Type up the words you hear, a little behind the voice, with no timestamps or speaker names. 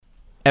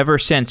Ever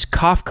since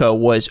Kafka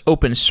was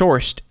open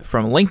sourced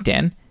from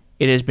LinkedIn,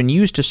 it has been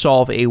used to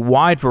solve a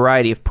wide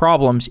variety of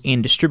problems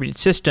in distributed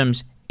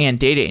systems and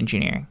data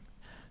engineering.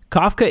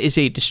 Kafka is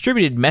a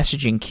distributed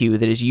messaging queue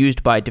that is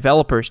used by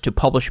developers to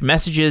publish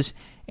messages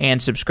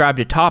and subscribe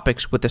to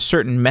topics with a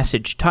certain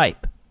message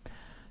type.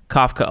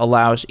 Kafka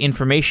allows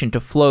information to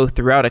flow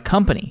throughout a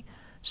company,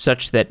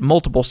 such that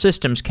multiple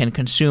systems can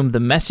consume the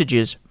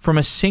messages from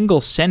a single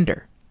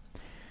sender.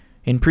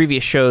 In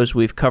previous shows,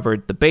 we've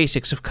covered the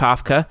basics of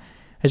Kafka,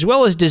 as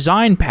well as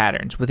design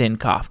patterns within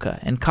Kafka,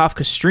 and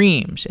Kafka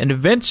streams, and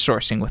event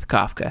sourcing with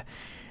Kafka,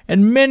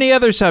 and many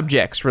other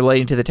subjects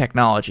relating to the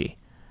technology.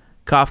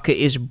 Kafka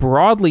is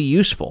broadly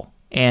useful,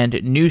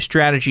 and new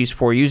strategies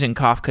for using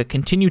Kafka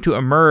continue to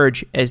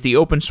emerge as the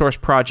open source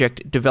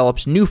project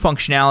develops new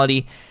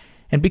functionality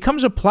and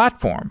becomes a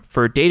platform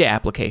for data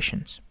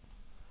applications.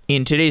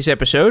 In today's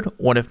episode,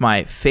 one of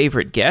my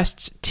favorite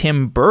guests,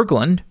 Tim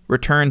Berglund,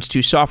 returns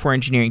to Software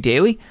Engineering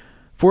Daily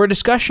for a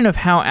discussion of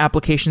how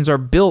applications are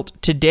built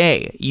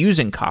today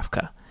using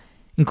Kafka,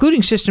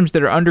 including systems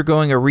that are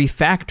undergoing a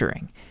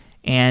refactoring,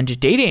 and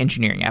data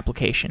engineering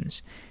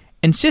applications,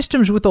 and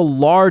systems with a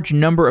large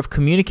number of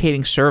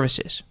communicating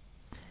services.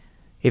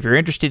 If you're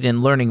interested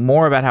in learning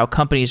more about how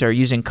companies are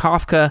using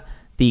Kafka,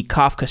 the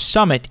Kafka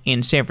Summit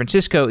in San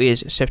Francisco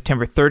is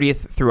September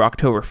 30th through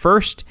October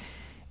 1st,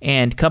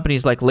 and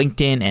companies like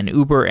LinkedIn and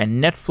Uber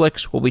and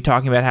Netflix will be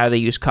talking about how they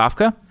use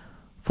Kafka.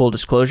 Full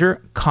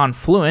disclosure,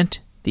 Confluent,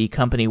 the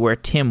company where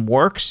Tim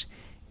works,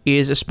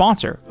 is a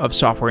sponsor of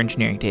Software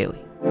Engineering Daily.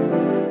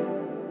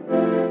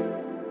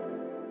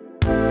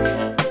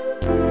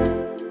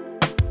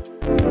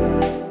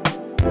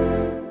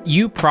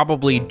 You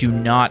probably do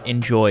not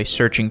enjoy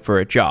searching for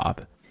a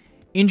job.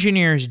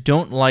 Engineers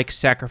don't like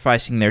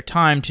sacrificing their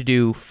time to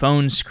do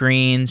phone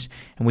screens,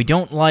 and we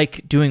don't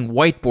like doing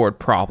whiteboard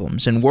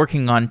problems and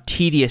working on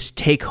tedious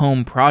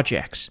take-home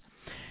projects.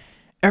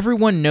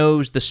 Everyone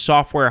knows the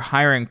software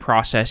hiring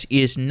process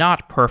is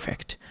not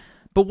perfect,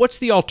 but what's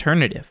the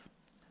alternative?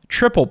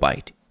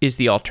 TripleByte is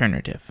the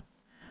alternative.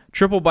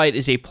 TripleByte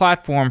is a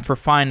platform for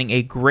finding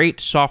a great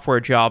software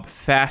job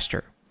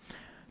faster.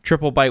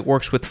 TripleByte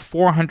works with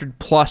 400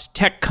 plus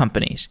tech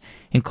companies,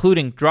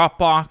 including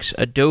Dropbox,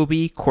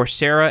 Adobe,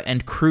 Coursera,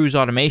 and Cruise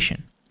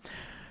Automation.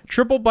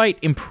 TripleByte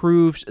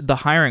improves the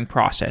hiring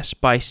process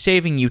by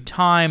saving you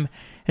time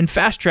and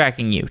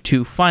fast-tracking you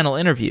to final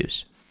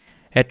interviews.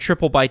 At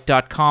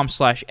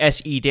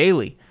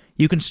triplebyte.com/sedaily,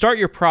 you can start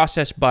your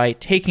process by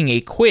taking a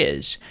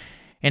quiz,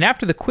 and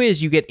after the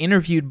quiz, you get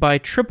interviewed by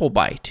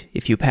TripleByte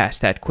if you pass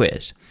that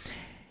quiz.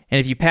 And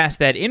if you pass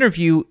that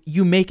interview,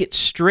 you make it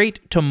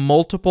straight to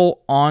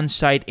multiple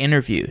on-site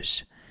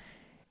interviews.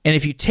 And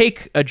if you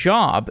take a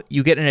job,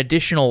 you get an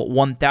additional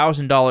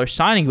 $1,000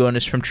 signing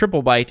bonus from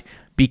TripleByte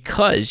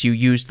because you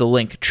use the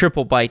link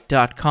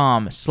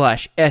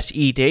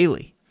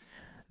triplebyte.com/sedaily.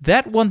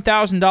 That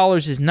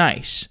 $1,000 is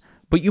nice,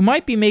 but you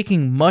might be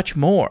making much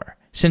more,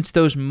 since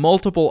those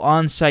multiple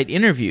on-site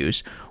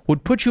interviews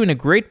would put you in a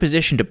great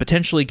position to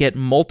potentially get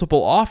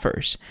multiple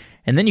offers,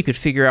 and then you could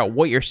figure out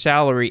what your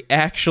salary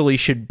actually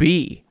should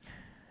be.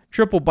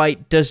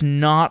 TripleByte does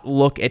not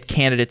look at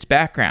candidates'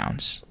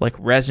 backgrounds, like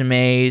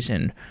resumes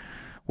and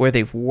where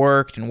they've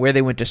worked and where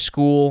they went to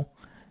school.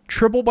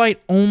 TripleByte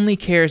only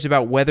cares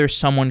about whether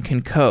someone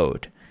can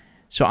code.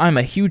 So I'm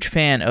a huge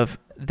fan of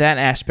that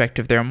aspect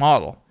of their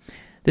model.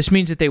 This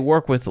means that they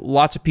work with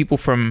lots of people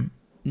from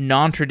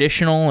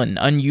non-traditional and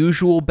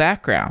unusual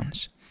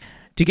backgrounds.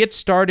 To get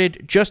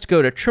started, just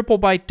go to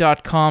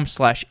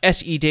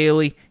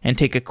triplebyte.com/sedaily and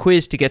take a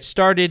quiz to get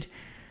started.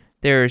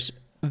 There's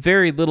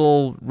very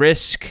little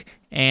risk,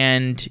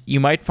 and you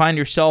might find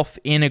yourself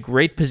in a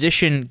great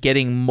position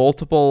getting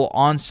multiple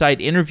on-site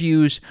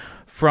interviews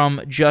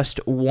from just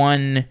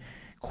one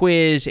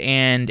quiz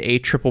and a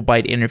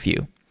TripleByte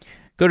interview.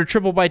 Go to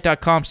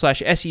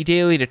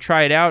triplebyte.com/sedaily to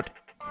try it out.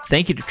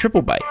 Thank you to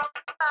TripleByte.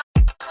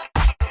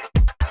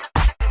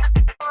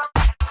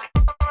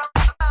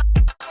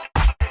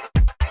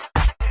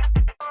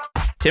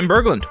 Tim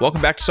Berglund,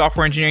 welcome back to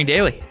Software Engineering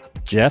Daily.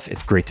 Jeff,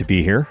 it's great to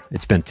be here.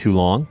 It's been too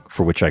long,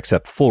 for which I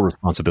accept full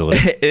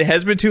responsibility. It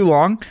has been too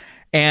long.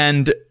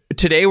 And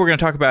today we're going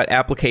to talk about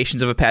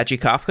applications of Apache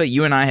Kafka.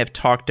 You and I have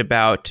talked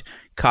about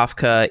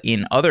Kafka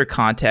in other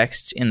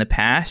contexts in the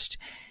past.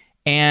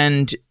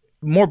 And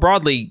more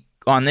broadly,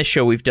 on this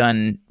show, we've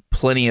done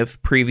plenty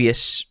of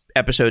previous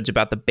episodes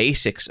about the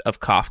basics of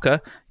Kafka.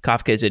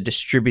 Kafka is a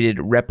distributed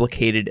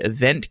replicated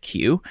event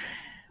queue.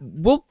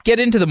 We'll get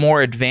into the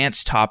more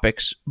advanced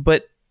topics,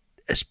 but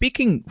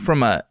speaking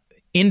from an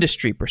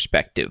industry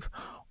perspective,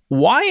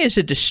 why is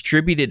a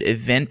distributed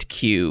event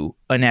queue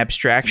an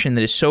abstraction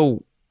that is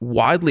so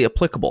widely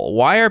applicable?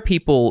 Why are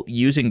people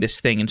using this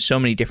thing in so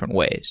many different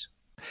ways?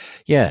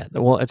 Yeah,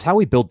 well, it's how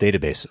we build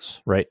databases,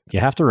 right? You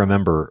have to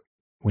remember,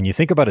 when you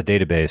think about a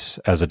database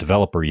as a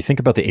developer, you think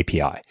about the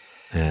API.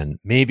 And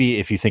maybe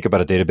if you think about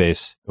a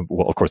database,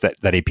 well, of course, that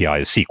API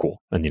is SQL.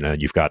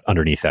 And you've got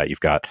underneath that, you've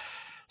got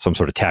some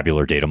sort of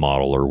tabular data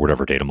model or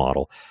whatever data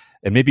model.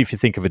 And maybe if you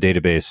think of a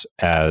database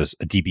as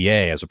a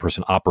DBA, as a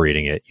person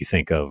operating it, you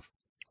think of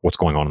what's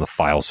going on in the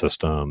file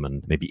system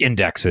and maybe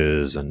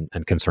indexes and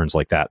concerns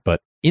like that.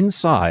 But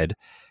inside,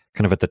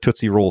 kind of at the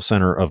Tootsie Roll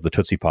center of the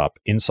Tootsie Pop,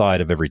 inside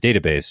of every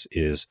database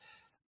is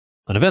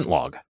an event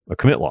log, a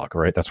commit log,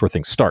 right? That's where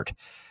things start.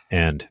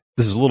 And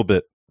this is a little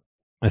bit,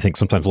 I think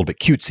sometimes a little bit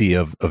cutesy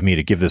of me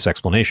to give this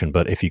explanation,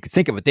 but if you could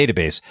think of a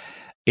database,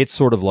 it's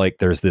sort of like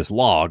there's this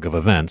log of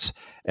events,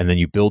 and then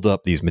you build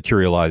up these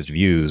materialized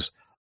views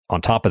on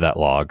top of that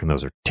log, and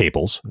those are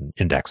tables and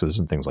indexes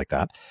and things like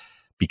that,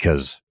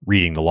 because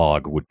reading the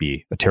log would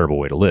be a terrible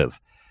way to live.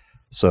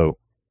 So,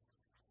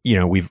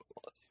 we've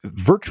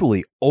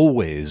virtually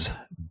always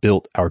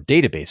built our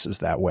databases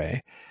that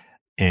way.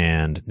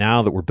 And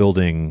now that we're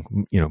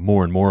building,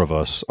 more and more of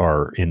us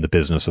are in the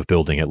business of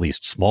building at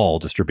least small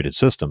distributed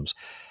systems,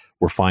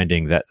 we're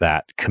finding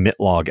that commit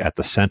log at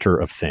the center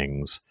of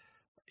things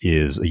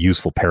is a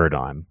useful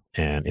paradigm,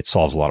 and it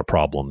solves a lot of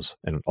problems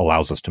and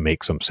allows us to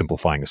make some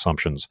simplifying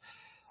assumptions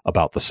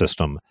about the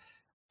system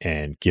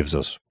and gives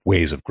us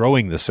ways of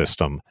growing the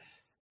system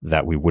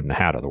that we wouldn't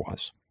have had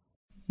otherwise.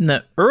 In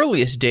the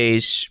earliest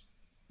days,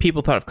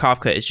 people thought of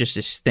Kafka as just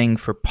this thing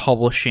for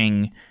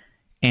publishing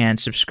and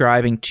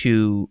subscribing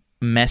to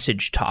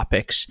message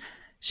topics.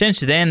 Since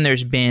then,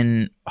 there's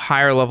been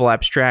higher level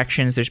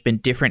abstractions, there's been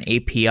different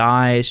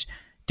APIs,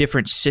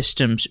 different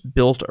systems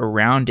built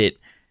around it.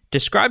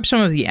 Describe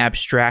some of the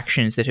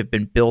abstractions that have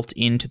been built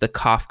into the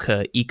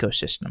Kafka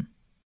ecosystem.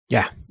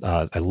 Yeah,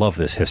 I love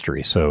this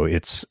history. So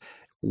it's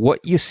what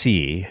you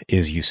see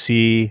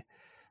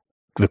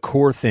the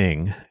core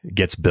thing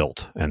gets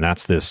built, and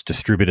that's this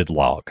distributed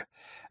log.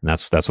 And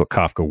that's what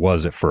Kafka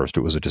was at first.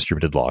 It was a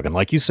distributed log. And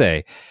like you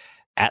say,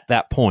 at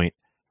that point,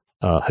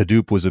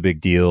 Hadoop was a big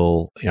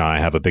deal. I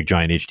have a big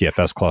giant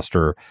HDFS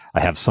cluster. I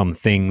have some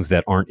things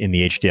that aren't in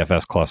the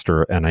HDFS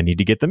cluster, and I need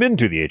to get them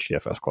into the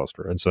HDFS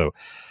cluster. And so,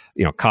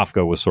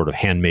 Kafka was sort of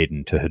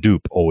handmaiden to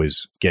Hadoop,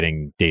 always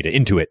getting data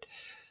into it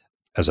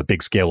as a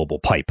big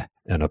scalable pipe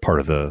and a part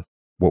of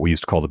what we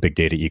used to call the big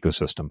data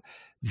ecosystem.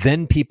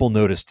 Then people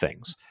noticed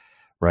things,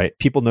 right?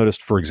 People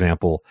noticed, for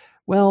example,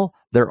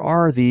 there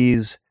are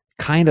these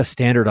kind of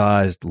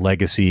standardized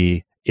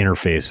legacy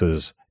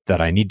interfaces that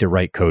I need to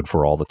write code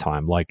for all the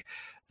time. Like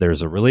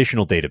there's a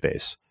relational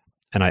database,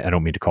 and I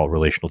don't mean to call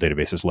relational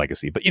databases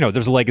legacy, but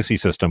there's a legacy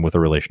system with a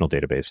relational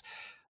database.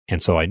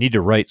 And so I need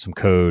to write some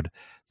code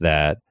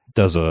that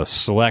does a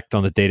select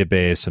on the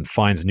database and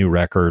finds new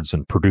records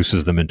and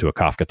produces them into a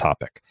Kafka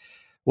topic.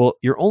 Well,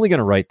 you're only going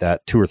to write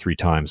that 2 or 3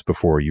 times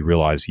before you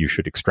realize you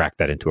should extract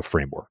that into a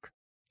framework.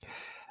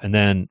 And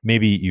then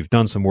maybe you've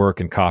done some work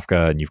in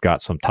Kafka and you've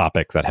got some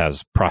topic that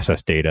has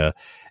processed data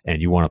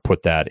and you want to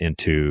put that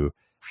into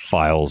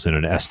files in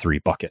an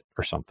S3 bucket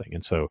or something.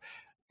 And so,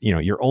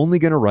 you're only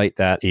going to write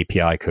that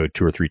API code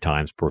 2 or 3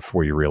 times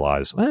before you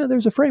realize,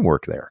 there's a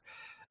framework there.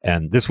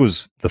 And this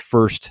was the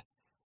first,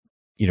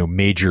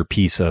 major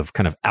piece of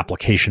kind of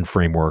application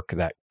framework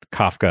that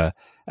Kafka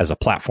as a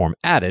platform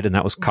added, and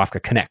that was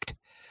Kafka Connect.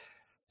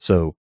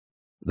 So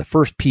the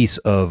first piece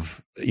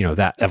of,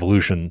 that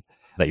evolution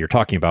that you're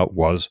talking about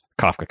was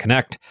Kafka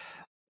Connect.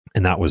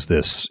 And that was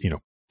this,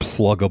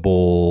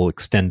 pluggable,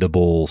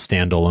 extendable,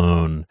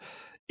 standalone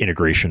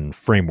integration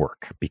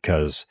framework,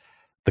 because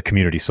the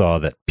community saw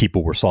that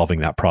people were solving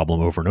that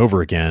problem over and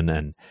over again,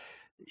 and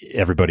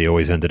everybody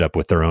always ended up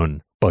with their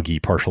own buggy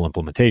partial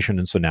implementation.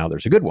 And so now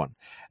there's a good one.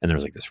 And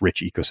there's like this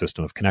rich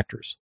ecosystem of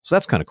connectors. So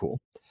that's kind of cool.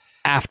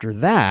 After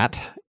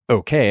that,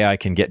 okay, I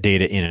can get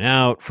data in and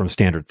out from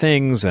standard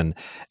things, and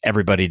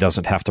everybody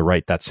doesn't have to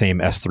write that same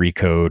S3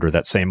 code or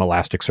that same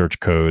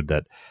Elasticsearch code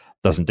that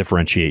doesn't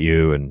differentiate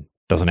you and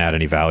doesn't add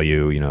any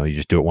value. You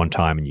just do it one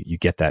time and you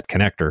get that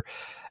connector.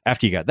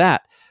 After you got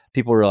that,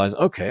 people realize,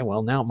 okay,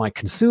 well, now my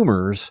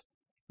consumers,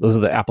 those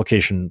are the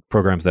application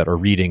programs that are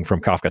reading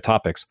from Kafka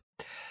topics,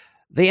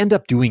 they end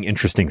up doing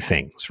interesting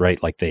things,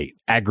 right? Like they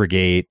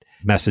aggregate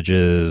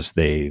messages,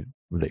 they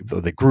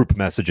group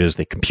messages,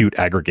 they compute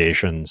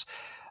aggregations.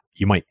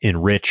 You might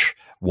enrich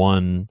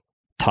one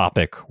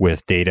topic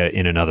with data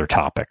in another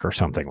topic or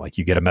something. Like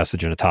you get a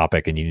message in a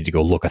topic and you need to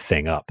go look a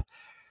thing up.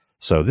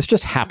 So this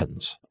just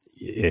happens.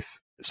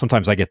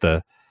 Sometimes I get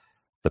the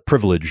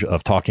privilege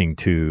of talking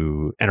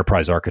to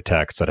enterprise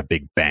architects at a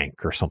big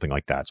bank or something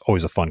like that. It's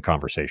always a fun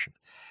conversation.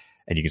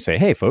 And you can say,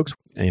 hey, folks,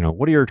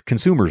 what do your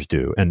consumers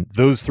do? And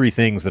those 3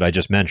 things that I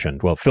just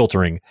mentioned,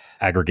 filtering,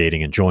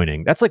 aggregating, and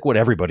joining, that's like what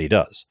everybody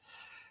does.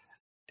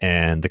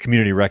 And the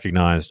community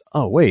recognized,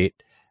 oh,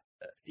 wait,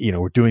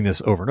 we're doing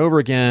this over and over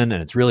again,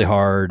 and it's really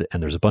hard,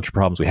 and there's a bunch of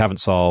problems we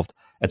haven't solved.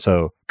 And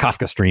so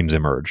Kafka Streams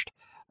emerged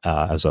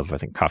as of, I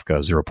think, Kafka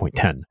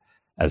 0.10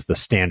 as the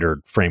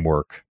standard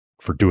framework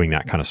for doing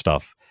that kind of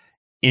stuff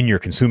in your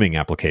consuming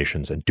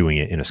applications and doing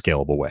it in a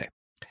scalable way.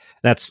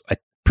 I'm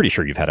pretty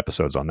sure you've had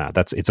episodes on that.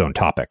 That's its own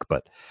topic,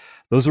 but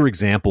those are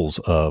examples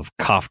of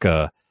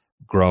Kafka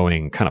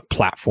growing kind of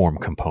platform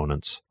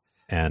components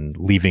and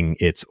leaving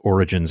its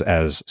origins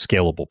as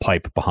scalable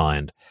pipe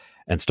behind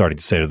and starting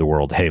to say to the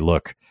world, hey,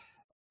 look,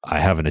 I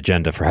have an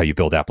agenda for how you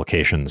build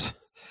applications.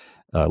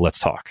 Let's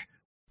talk.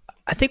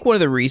 I think one of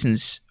the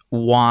reasons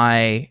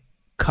why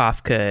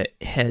Kafka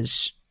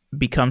has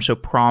become so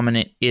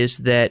prominent is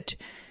that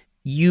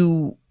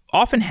you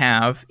often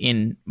have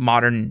in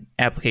modern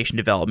application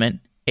development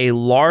a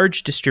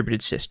large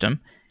distributed system,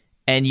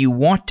 and you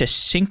want to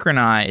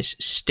synchronize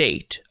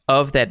state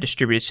of that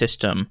distributed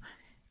system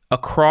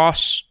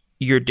across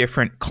your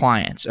different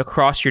clients,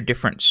 across your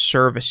different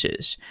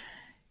services.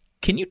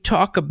 Can you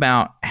talk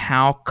about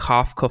how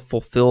Kafka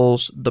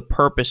fulfills the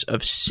purpose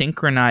of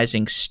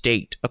synchronizing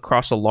state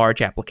across a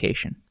large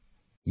application?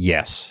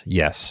 Yes.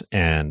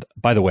 And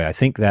by the way, I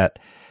think that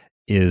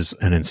is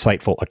an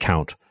insightful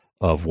account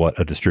of what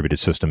a distributed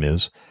system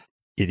is.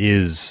 It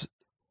is,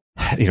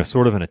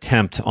 sort of an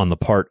attempt on the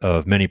part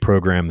of many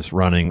programs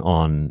running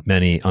on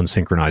many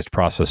unsynchronized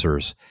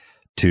processors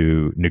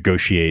to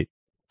negotiate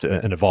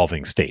an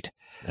evolving state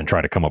and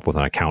try to come up with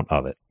an account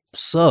of it.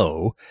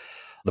 So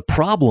the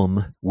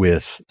problem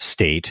with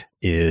state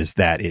is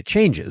that it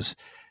changes.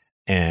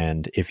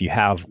 And if you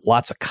have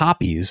lots of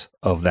copies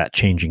of that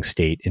changing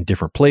state in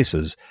different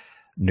places,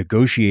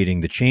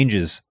 negotiating the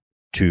changes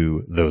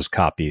to those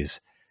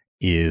copies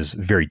is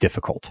very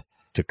difficult.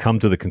 To come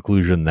to the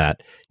conclusion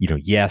that,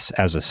 yes,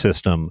 as a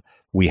system,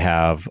 we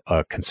have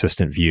a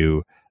consistent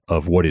view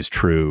of what is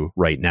true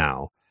right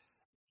now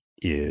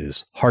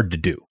is hard to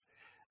do.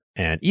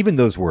 And even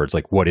those words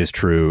like what is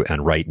true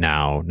and right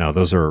now,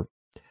 those are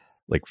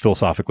like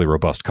philosophically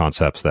robust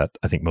concepts that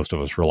I think most of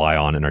us rely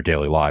on in our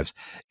daily lives.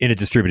 In a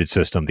distributed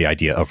system, the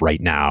idea of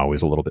right now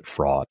is a little bit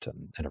fraught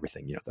and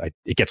everything.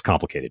 It gets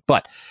complicated.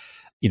 But,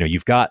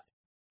 you've got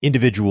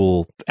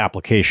individual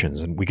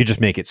applications, and we could just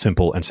make it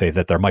simple and say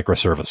that they're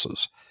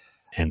microservices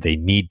and they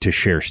need to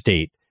share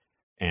state.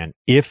 And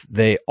if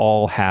they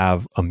all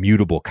have a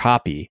mutable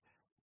copy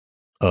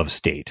of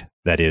state,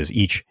 that is,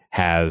 each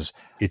has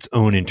its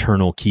own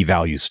internal key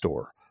value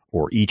store,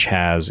 or each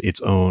has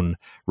its own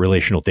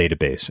relational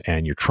database,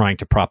 and you're trying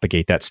to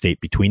propagate that state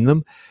between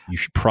them, you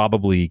should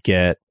probably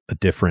get a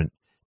different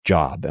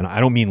job. And I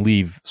don't mean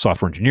leave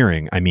software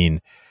engineering. I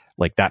mean,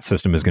 like, that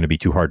system is going to be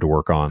too hard to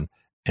work on,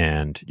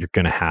 and you're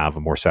going to have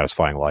a more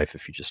satisfying life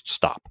if you just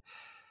stop,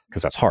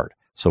 because that's hard.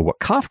 So what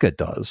Kafka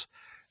does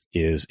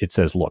is it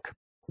says, look,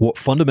 what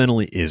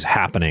fundamentally is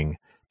happening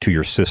to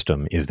your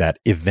system is that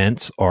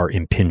events are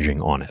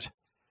impinging on it.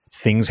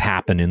 Things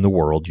happen in the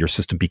world, your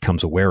system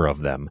becomes aware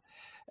of them,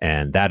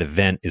 and that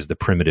event is the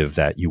primitive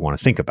that you want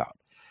to think about.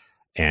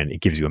 And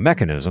it gives you a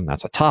mechanism,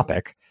 that's a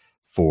topic,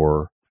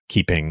 for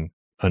keeping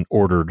an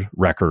ordered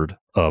record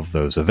of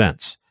those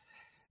events.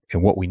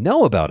 And what we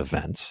know about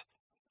events,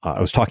 I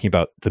was talking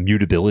about the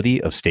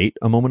mutability of state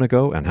a moment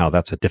ago and how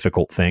that's a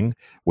difficult thing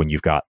when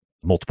you've got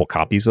multiple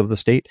copies of the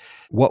state.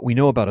 What we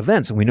know about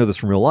events, and we know this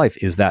from real life,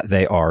 is that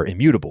they are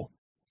immutable.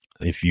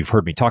 If you've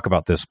heard me talk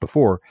about this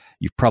before,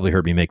 you've probably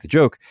heard me make the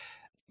joke.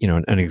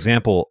 An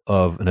example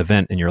of an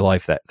event in your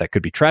life that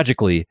could be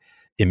tragically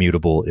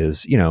immutable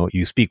is,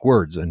 you speak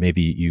words, and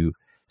maybe you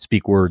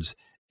speak words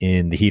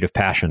in the heat of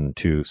passion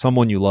to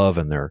someone you love,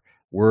 and they're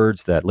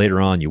words that later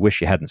on you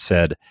wish you hadn't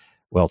said.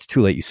 Well, it's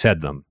too late. You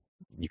said them.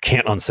 You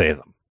can't unsay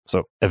them.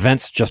 So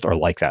events just are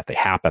like that. They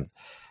happen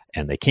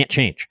and they can't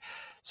change.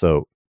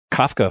 So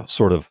Kafka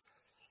sort of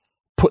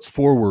puts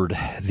forward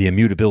the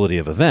immutability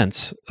of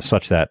events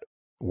such that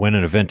when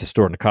an event is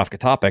stored in a Kafka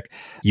topic,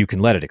 you can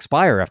let it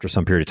expire after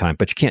some period of time,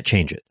 but you can't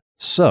change it.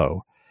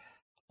 So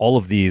all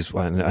of these,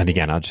 and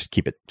again, I'll just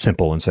keep it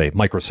simple and say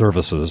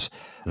microservices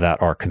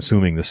that are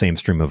consuming the same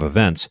stream of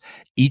events,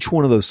 each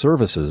one of those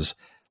services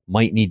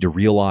might need to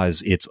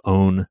realize its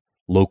own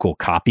local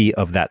copy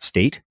of that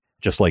state,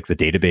 just like the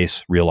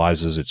database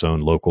realizes its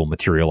own local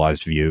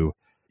materialized view.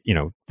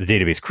 The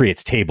database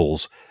creates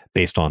tables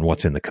based on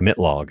what's in the commit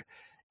log.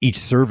 Each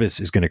service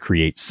is going to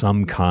create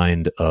some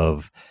kind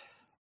of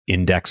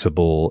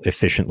indexable,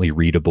 efficiently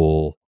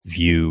readable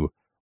view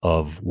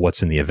of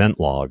what's in the event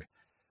log.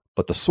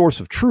 But the source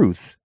of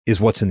truth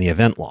is what's in the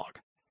event log.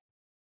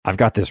 I've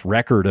got this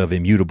record of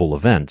immutable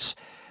events,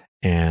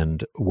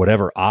 and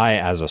whatever I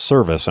as a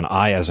service and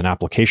I as an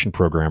application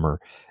programmer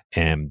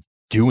am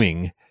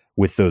doing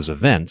with those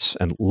events,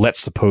 and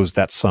let's suppose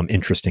that's some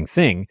interesting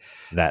thing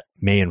that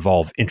may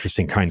involve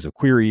interesting kinds of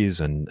queries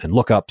and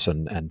lookups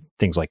and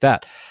things like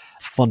that.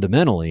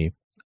 Fundamentally,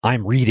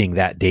 I'm reading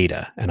that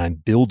data and I'm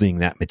building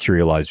that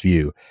materialized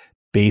view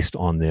based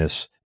on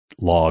this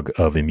log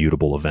of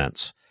immutable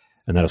events.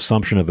 And that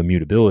assumption of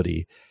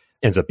immutability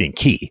ends up being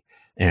key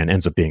and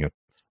ends up being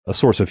a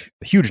source of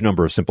a huge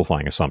number of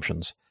simplifying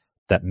assumptions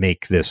that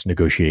make this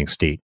negotiating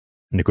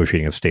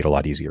of state a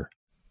lot easier.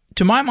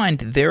 To my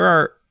mind, there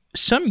are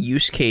some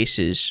use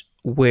cases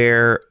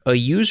where a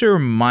user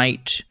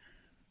might,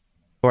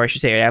 or I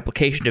should say an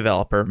application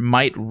developer,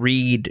 might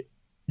read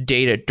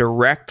data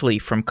directly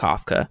from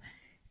Kafka.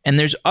 And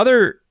there's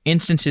other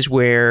instances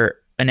where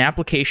an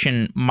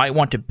application might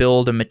want to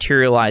build a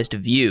materialized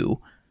view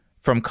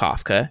from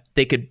Kafka.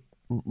 They could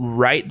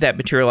write that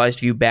materialized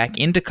view back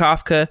into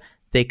Kafka.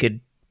 They could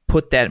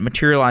put that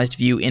materialized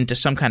view into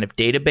some kind of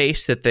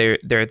database that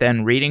they're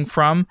then reading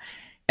from.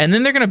 And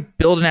then they're going to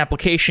build an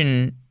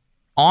application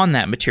on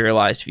that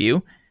materialized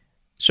view.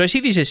 So I see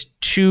these as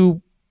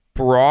two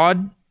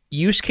broad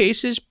use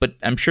cases, but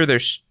I'm sure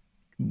there's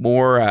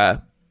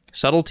more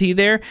subtlety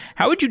there.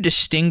 How would you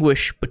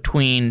distinguish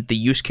between the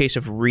use case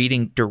of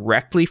reading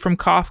directly from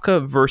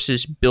Kafka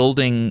versus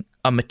building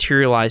a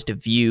materialized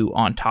view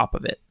on top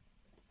of it?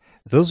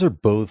 Those are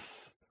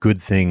both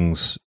good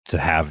things to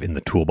have in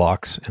the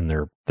toolbox, and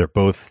they're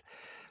both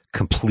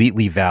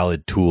completely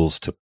valid tools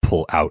to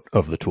pull out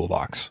of the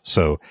toolbox.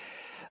 So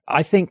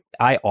I think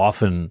I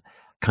often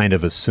kind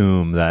of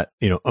assume that,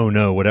 oh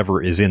no,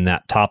 whatever is in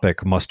that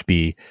topic must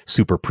be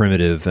super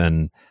primitive,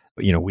 and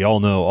we all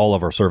know all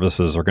of our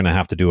services are going to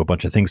have to do a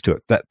bunch of things to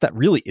it. That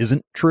really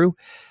isn't true.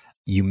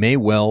 You may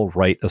well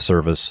write a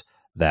service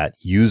that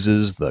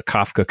uses the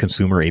Kafka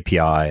consumer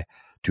API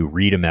to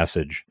read a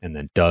message and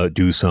then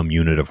do some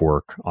unit of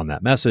work on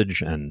that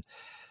message and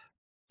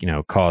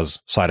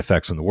cause side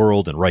effects in the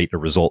world and write a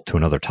result to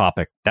another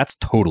topic. That's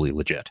totally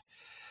legit.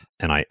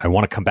 And I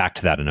want to come back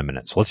to that in a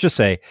minute. So let's just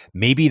say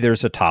maybe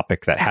there's a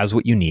topic that has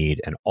what you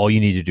need, and all you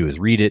need to do is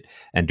read it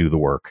and do the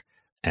work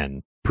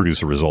and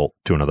produce a result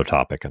to another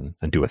topic and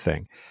do a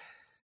thing.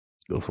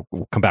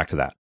 We'll come back to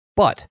that.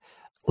 But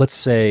let's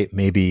say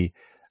maybe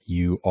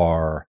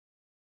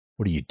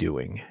what are you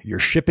doing? You're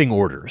shipping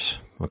orders,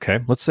 okay?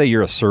 Let's say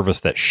you're a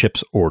service that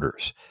ships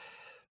orders.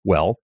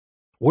 Well,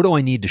 what do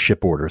I need to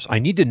ship orders? I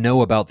need to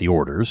know about the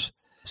orders.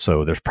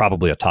 So there's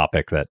probably a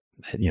topic that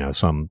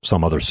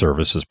some other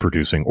service is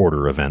producing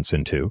order events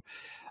into.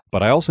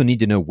 But I also need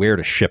to know where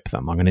to ship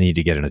them. I'm going to need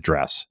to get an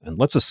address. And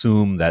let's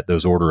assume that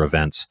those order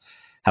events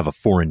have a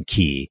foreign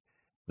key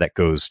that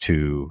goes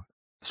to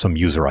some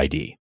user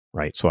ID,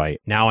 right? So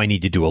I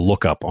need to do a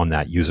lookup on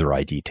that user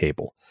ID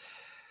table.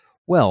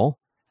 Well,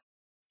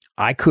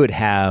 I could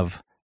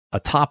have a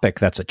topic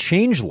that's a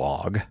change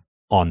log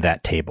on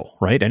that table,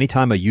 right?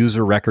 Anytime a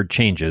user record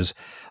changes,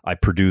 I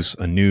produce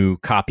a new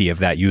copy of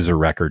that user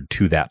record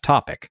to that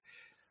topic.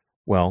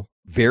 Well,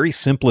 very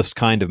simplest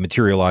kind of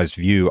materialized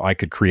view I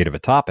could create of a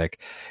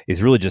topic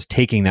is really just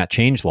taking that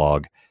change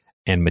log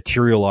and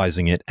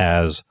materializing it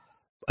as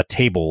a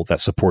table that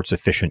supports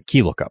efficient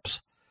key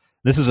lookups.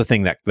 This is a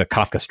thing that the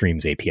Kafka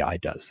Streams API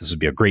does. This would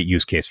be a great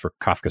use case for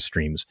Kafka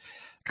Streams.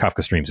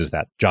 Kafka Streams is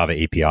that Java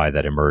API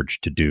that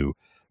emerged to do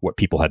what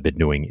people had been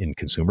doing in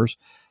consumers.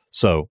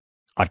 So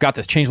I've got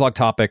this changelog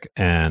topic,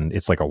 and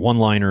it's like a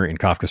one-liner in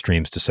Kafka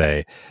Streams to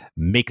say,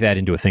 make that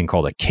into a thing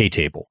called a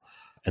K-table.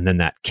 And then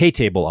that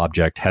K-table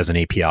object has an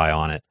API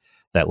on it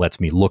that lets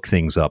me look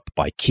things up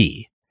by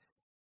key.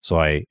 So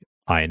I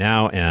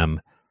now am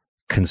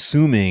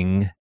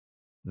consuming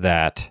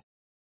that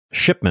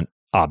shipment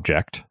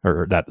object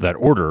or that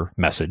order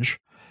message,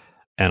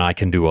 and I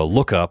can do a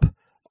lookup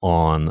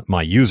on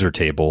my user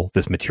table,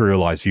 this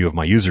materialized view of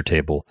my user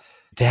table,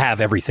 to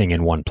have everything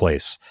in one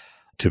place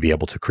to be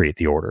able to create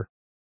the order.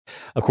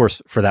 Of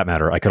course, for that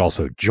matter, I could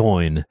also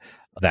join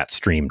that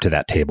stream to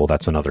that table.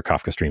 That's another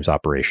Kafka Streams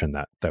operation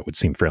that would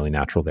seem fairly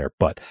natural there.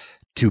 But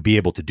to be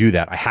able to do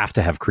that, I have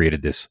to have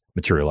created this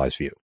materialized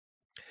view.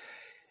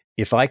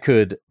 If I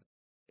could,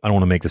 I don't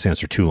want to make this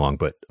answer too long,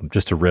 but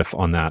just to riff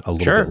on that a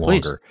little bit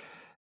longer. Please.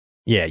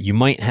 Yeah, you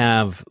might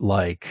have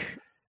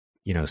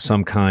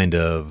some kind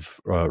of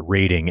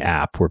rating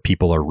app where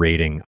people are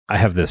rating. I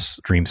have this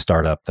dream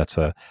startup that's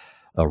a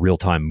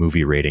real-time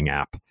movie rating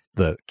app.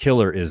 The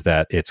killer is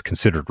that it's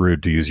considered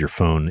rude to use your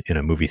phone in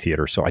a movie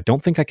theater. So I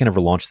don't think I can ever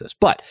launch this.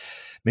 But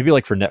maybe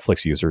like for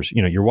Netflix users,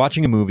 you're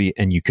watching a movie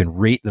and you can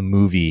rate the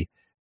movie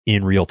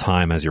in real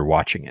time as you're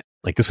watching it.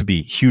 Like this would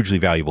be hugely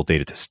valuable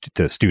data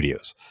to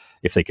studios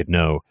if they could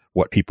know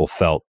what people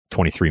felt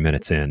 23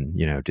 minutes in.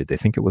 Did they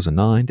think it was a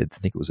 9? Did they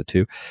think it was a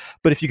 2?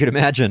 But if you could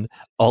imagine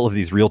all of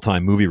these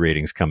real-time movie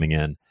ratings coming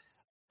in,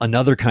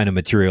 another kind of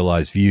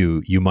materialized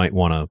view you might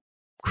want to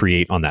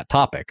create on that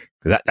topic.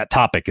 That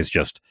topic is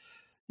just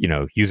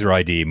user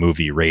ID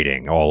movie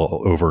rating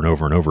all over and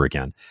over and over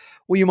again.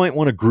 Well, you might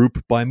want to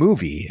group by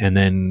movie and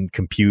then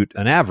compute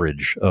an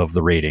average of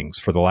the ratings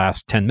for the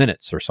last 10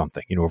 minutes or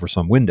something, over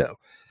some window.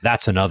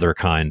 That's another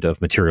kind of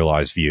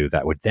materialized view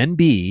that would then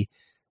be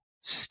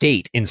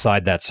state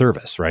inside that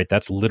service, right?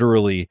 That's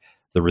literally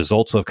the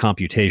results of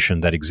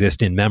computation that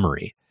exist in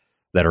memory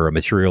that are a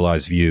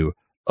materialized view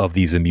of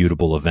these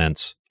immutable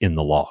events in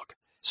the log.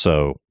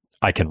 So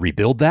I can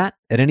rebuild that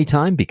at any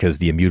time because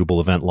the immutable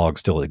event log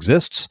still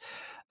exists.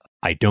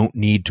 I don't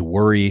need to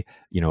worry,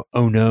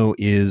 oh no,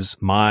 is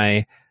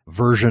my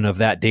version of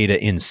that data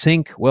in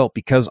sync? Well,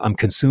 because I'm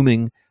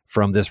consuming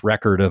from this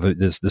record of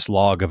this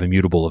log of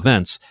immutable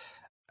events,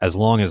 as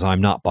long as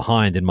I'm not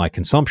behind in my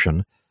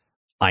consumption,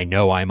 I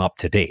know I'm up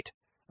to date.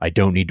 I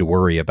don't need to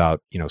worry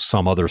about,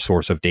 some other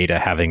source of data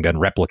having been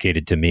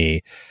replicated to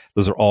me.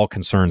 Those are all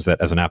concerns that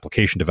as an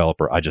application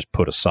developer, I just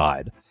put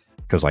aside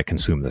because I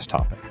consume this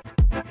topic.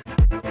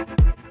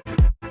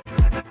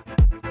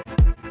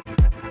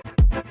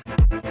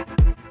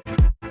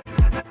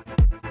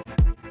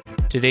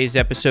 Today's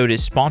episode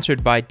is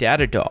sponsored by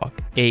Datadog,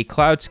 a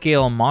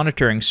cloud-scale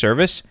monitoring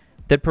service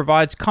that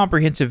provides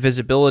comprehensive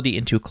visibility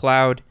into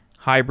cloud,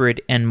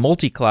 hybrid, and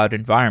multi-cloud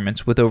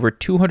environments with over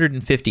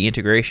 250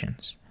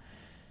 integrations.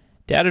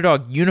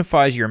 Datadog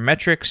unifies your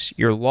metrics,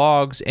 your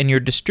logs, and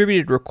your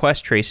distributed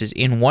request traces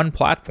in one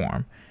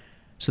platform,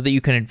 so that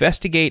you can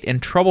investigate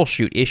and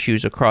troubleshoot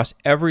issues across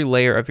every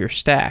layer of your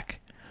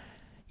stack.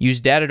 Use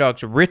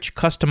Datadog's rich,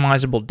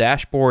 customizable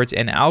dashboards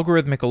and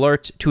algorithmic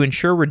alerts to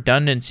ensure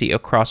redundancy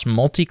across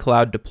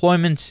multi-cloud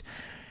deployments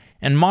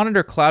and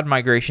monitor cloud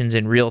migrations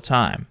in real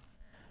time.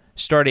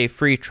 Start a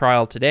free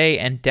trial today,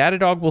 and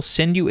Datadog will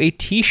send you a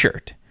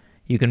t-shirt.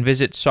 You can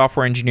visit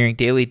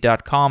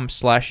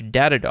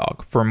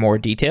softwareengineeringdaily.com/Datadog for more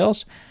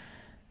details.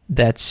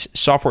 That's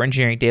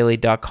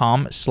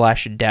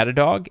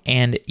softwareengineeringdaily.com/Datadog,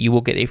 and you will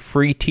get a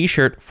free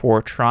t-shirt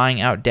for trying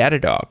out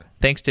Datadog.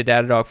 Thanks to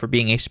Datadog for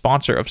being a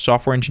sponsor of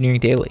Software Engineering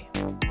Daily.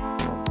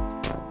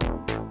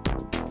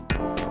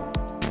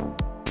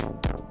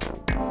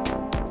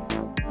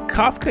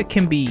 Kafka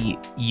can be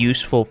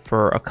useful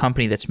for a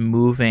company that's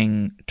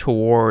moving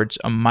towards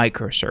a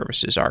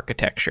microservices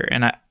architecture,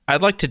 and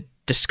I'd like to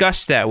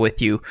discuss that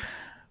with you.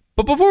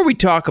 But before we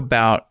talk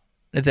about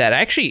that,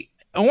 I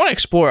want to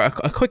explore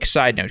a quick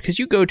side note, because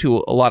you go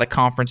to a lot of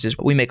conferences.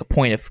 We make a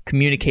point of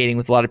communicating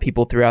with a lot of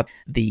people throughout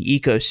the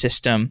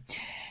ecosystem.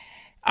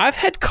 I've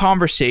had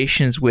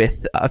conversations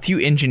with a few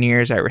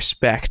engineers I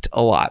respect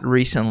a lot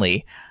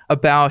recently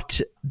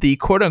about the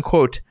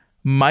quote-unquote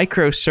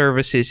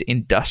microservices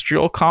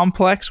industrial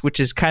complex, which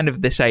is kind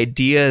of this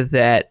idea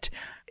that,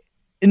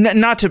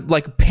 not to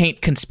like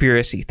paint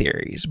conspiracy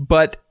theories,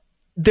 but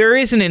there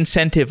is an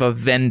incentive of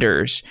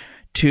vendors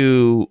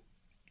to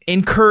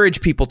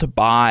encourage people to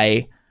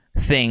buy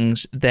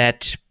things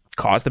that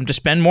cause them to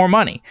spend more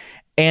money.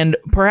 And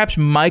perhaps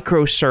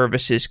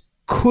microservices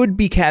could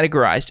be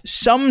categorized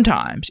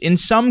sometimes, in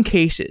some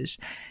cases,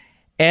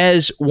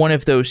 as one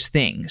of those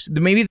things.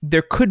 Maybe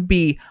there could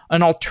be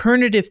an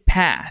alternative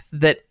path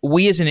that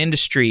we as an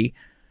industry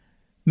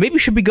maybe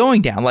should be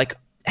going down. Like,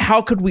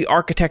 how could we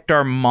architect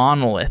our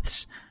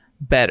monoliths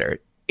better?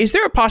 Is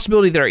there a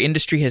possibility that our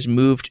industry has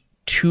moved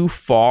too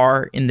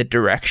far in the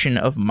direction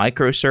of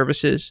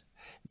microservices?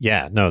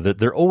 Yeah, no,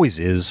 there always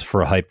is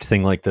for a hyped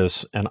thing like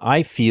this. And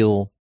I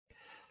feel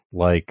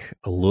like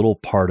a little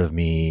part of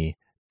me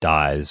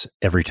dies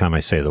every time I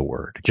say the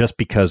word, just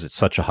because it's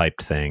such a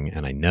hyped thing.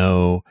 And I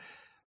know,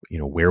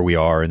 where we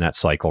are in that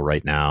cycle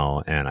right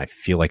now. And I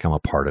feel like I'm a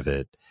part of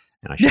it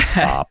and I should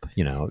stop,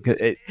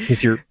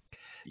 because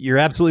you're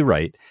absolutely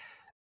right.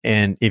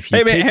 And if you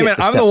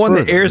I'm the one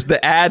that airs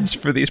the ads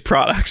for these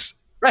products.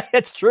 Right.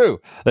 That's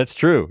true.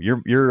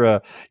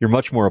 You're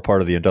much more a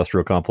part of the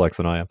industrial complex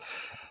than I am.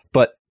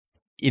 But,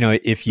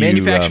 if you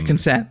manufactured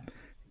consent,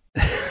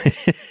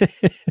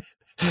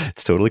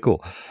 it's totally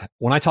cool.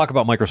 When I talk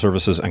about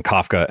microservices and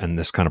Kafka and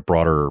this kind of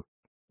broader,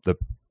 the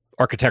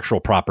architectural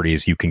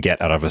properties you can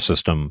get out of a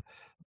system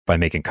by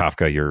making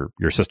Kafka your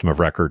system of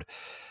record,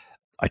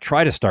 I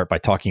try to start by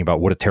talking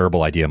about what a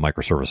terrible idea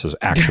microservices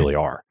actually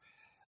are.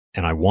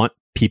 And I want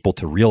people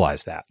to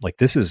realize that, like,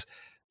 this is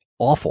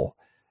awful.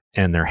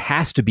 And there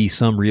has to be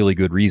some really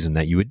good reason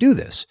that you would do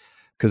this,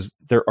 because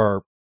there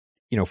are,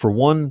 for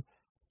one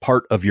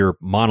part of your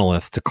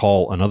monolith to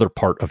call another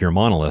part of your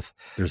monolith,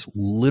 there's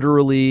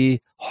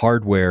literally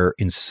hardware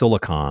in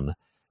silicon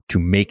to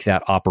make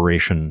that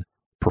operation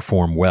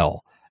perform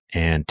well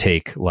and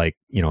take a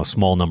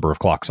small number of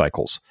clock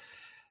cycles.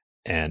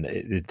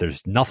 And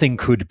there's nothing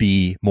could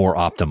be more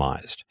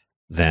optimized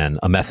than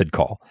a method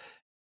call.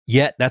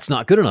 Yet that's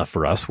not good enough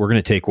for us. We're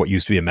going to take what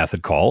used to be a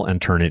method call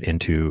and turn it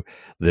into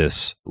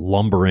this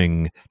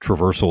lumbering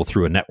traversal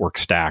through a network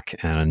stack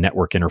and a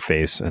network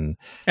interface and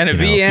a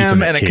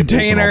VM and a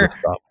container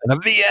and a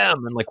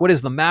VM. And what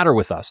is the matter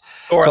with us?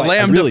 Or a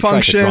Lambda really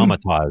function. Try to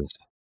dramatize.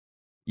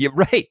 Yeah,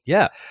 right.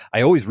 Yeah.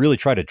 I always really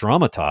try to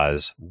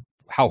dramatize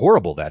how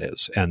horrible that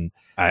is. And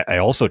I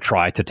also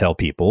try to tell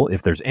people,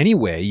 if there's any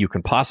way you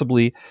can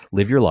possibly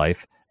live your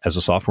life as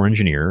a software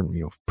engineer,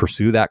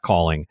 pursue that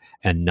calling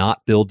and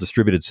not build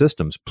distributed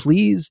systems,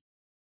 please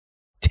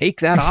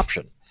take that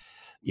option.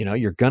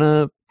 You're going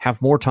to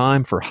have more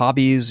time for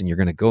hobbies and you're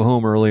going to go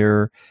home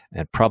earlier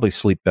and probably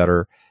sleep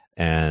better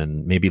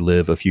and maybe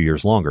live a few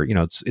years longer.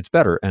 It's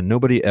better, and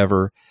nobody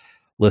ever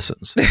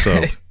listens.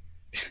 So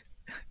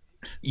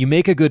you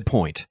make a good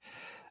point.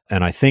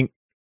 And I think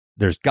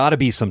there's got to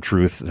be some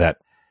truth that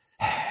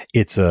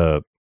it's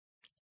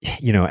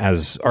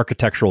as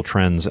architectural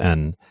trends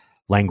and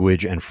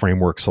language and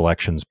framework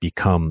selections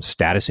become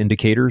status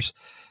indicators,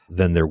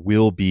 then there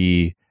will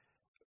be,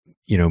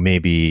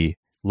 maybe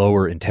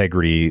lower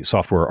integrity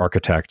software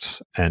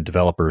architects and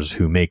developers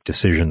who make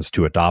decisions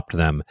to adopt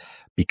them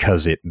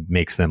because it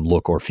makes them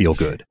look or feel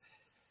good.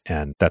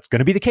 And that's going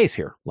to be the case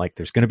here.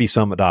 There's going to be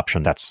some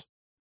adoption. That's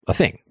a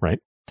thing, right?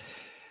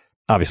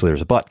 Obviously,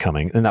 there's a but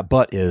coming. And that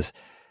but is,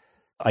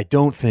 I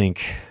don't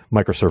think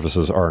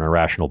microservices are an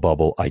irrational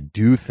bubble. I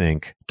do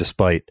think,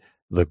 despite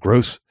the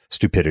gross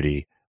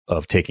stupidity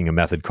of taking a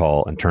method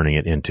call and turning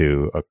it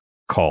into a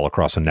call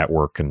across a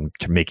network and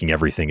to making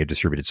everything a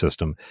distributed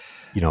system,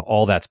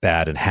 all that's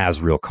bad and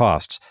has real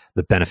costs.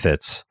 The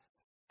benefits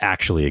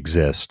actually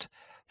exist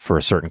for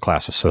a certain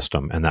class of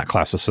system, and that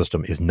class of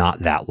system is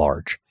not that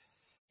large.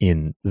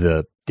 In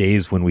the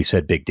days when we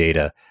said big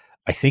data,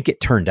 I think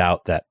it turned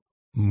out that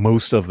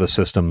most of the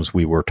systems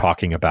we were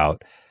talking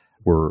about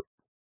were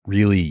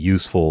really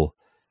useful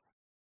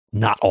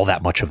not all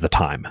that much of the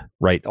time,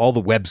 right? All the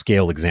web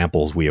scale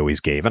examples we always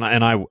gave, and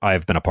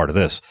I've been a part of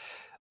this,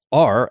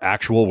 are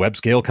actual web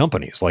scale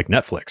companies like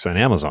Netflix and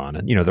Amazon.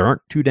 And, there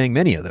aren't too dang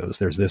many of those.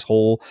 There's this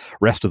whole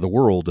rest of the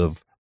world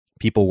of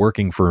people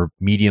working for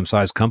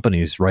medium-sized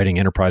companies writing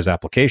enterprise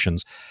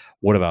applications.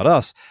 What about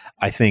us?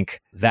 I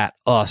think that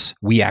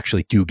we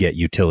actually do get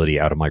utility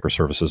out of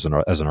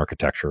microservices as an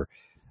architecture.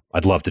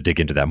 I'd love to dig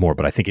into that more,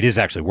 but I think it is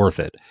actually worth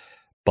it.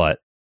 But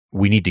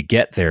we need to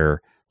get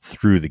there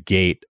through the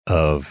gate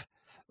of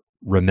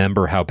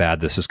remember how bad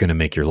this is going to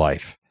make your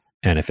life.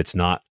 And if it's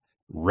not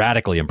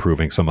radically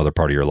improving some other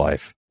part of your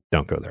life,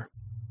 don't go there.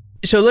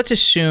 So let's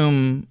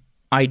assume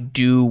I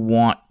do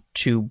want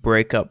to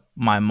break up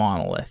my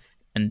monolith.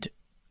 And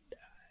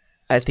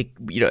I think,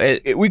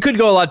 we could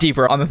go a lot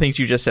deeper on the things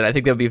you just said. I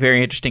think that'll be a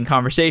very interesting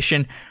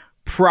conversation.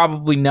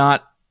 Probably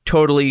not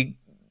totally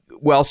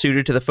well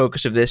suited to the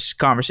focus of this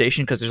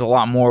conversation because there's a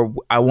lot more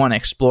I want to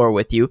explore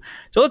with you.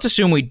 So let's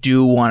assume we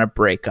do want to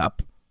break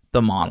up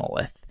the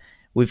monolith.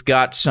 We've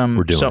got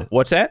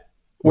what's that?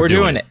 We're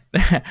doing it.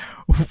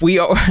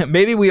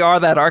 Maybe we are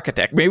that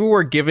architect. Maybe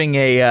we're giving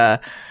a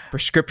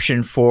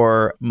prescription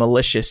for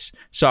malicious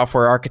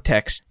software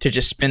architects to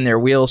just spin their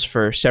wheels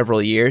for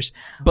several years.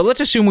 But let's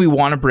assume we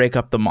want to break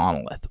up the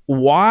monolith.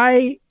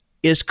 Why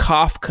is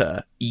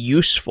Kafka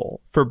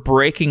useful for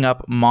breaking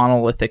up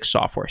monolithic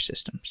software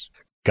systems?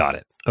 Got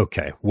it.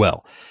 Okay.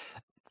 Well,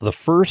 the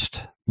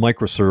first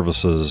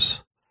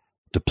microservices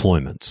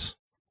deployments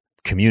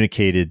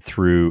communicated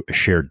through a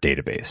shared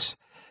database.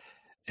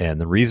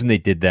 And the reason they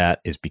did that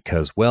is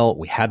because,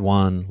 we had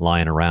one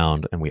lying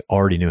around and we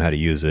already knew how to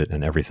use it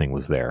and everything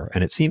was there.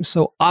 And it seems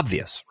so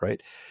obvious, right?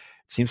 It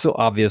seems so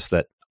obvious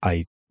that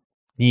I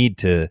need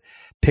to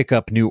pick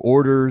up new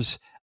orders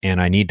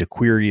and I need to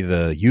query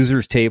the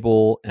users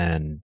table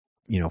and,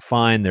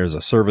 fine, there's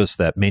a service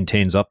that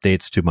maintains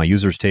updates to my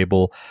users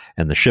table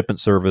and the shipment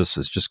service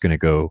is just going to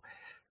go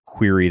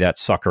query that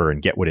sucker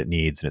and get what it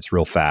needs. And it's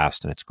real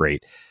fast and it's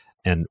great.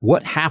 And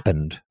what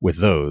happened with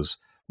those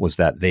was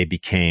that they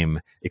became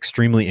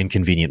extremely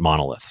inconvenient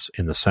monoliths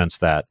in the sense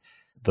that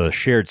the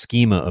shared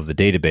schema of the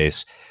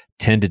database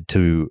tended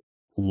to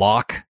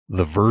lock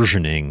the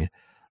versioning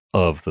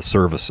of the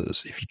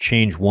services. If you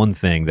change one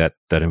thing that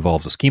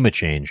involves a schema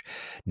change,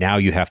 now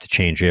you have to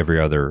change every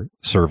other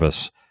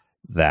service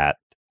that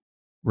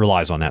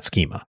relies on that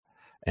schema.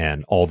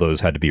 And all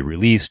those had to be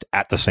released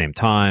at the same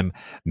time,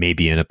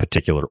 maybe in a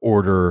particular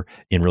order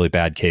in really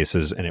bad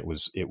cases. And it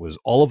was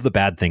all of the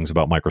bad things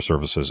about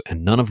microservices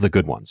and none of the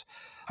good ones.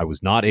 I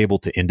was not able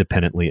to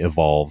independently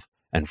evolve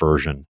and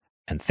version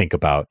and think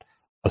about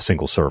a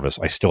single service.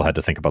 I still had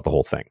to think about the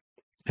whole thing.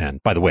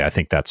 And by the way, I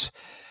think that's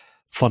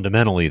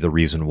fundamentally the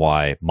reason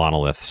why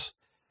monoliths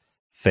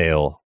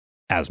fail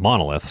as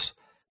monoliths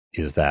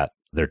is that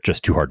they're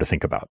just too hard to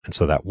think about. And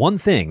so that one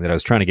thing that I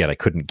was trying to get, I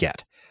couldn't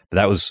get.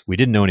 But we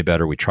didn't know any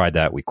better. We tried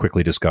that. We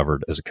quickly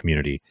discovered as a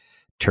community,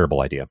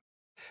 terrible idea.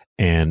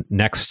 And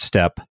next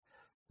step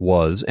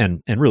was,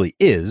 and really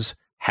is,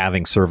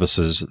 having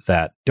services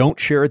that don't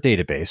share a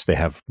database. They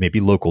have maybe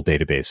local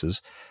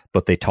databases,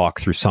 but they talk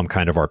through some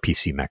kind of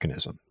RPC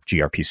mechanism,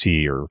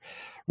 gRPC or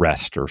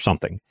REST or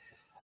something.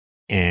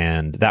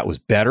 And that was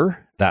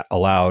better. That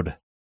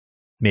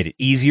made it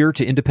easier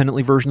to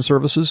independently version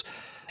services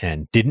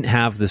and didn't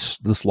have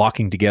this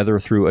locking together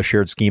through a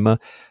shared schema,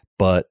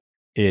 but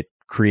it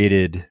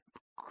created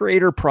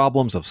greater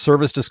problems of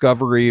service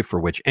discovery, for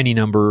which any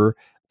number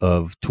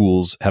of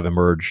tools have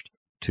emerged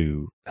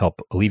to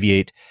help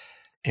alleviate.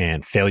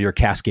 And failure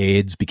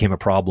cascades became a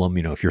problem.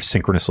 If you're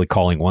synchronously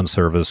calling one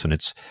service and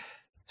it's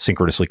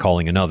synchronously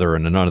calling another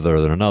and another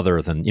and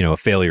another, then, a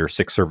failure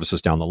 6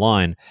 services down the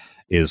line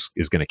is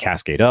going to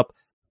cascade up.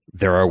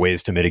 There are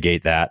ways to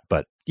mitigate that,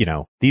 but,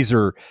 these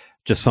are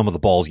just some of the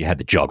balls you had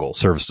to juggle.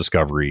 Service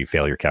discovery,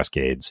 failure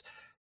cascades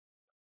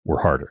were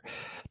harder.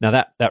 Now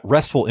that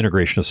RESTful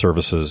integration of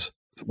services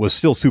was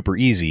still super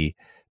easy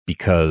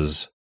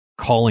because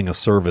calling a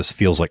service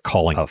feels like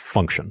calling a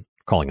function,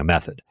 calling a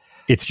method.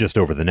 It's just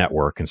over the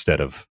network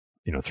instead of,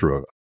 through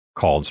a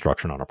call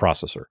instruction on a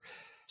processor.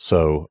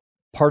 So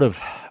part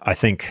of, I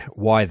think,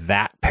 why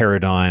that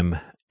paradigm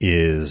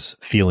is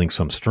feeling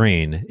some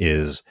strain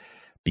is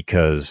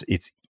because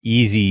it's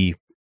easy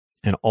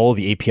and all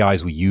the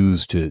APIs we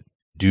use to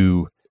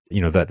do,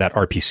 that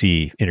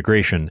RPC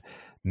integration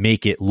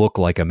make it look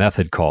like a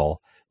method call,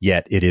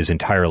 yet it is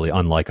entirely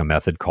unlike a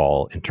method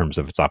call in terms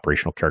of its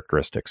operational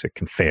characteristics. It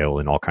can fail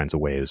in all kinds of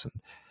ways and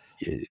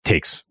it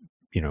takes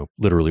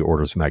literally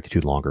orders of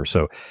magnitude longer.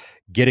 So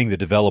getting the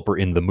developer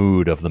in the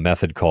mood of the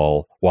method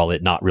call while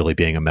it not really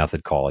being a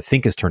method call, I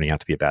think is turning out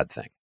to be a bad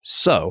thing.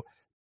 So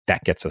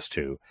that gets us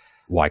to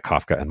why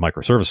Kafka and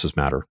microservices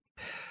matter.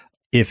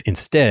 If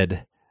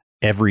instead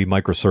every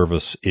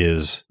microservice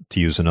is, to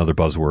use another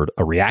buzzword,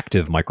 a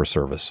reactive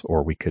microservice,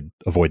 or we could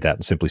avoid that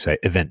and simply say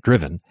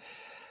event-driven,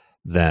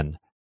 then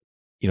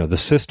the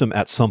system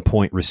at some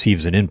point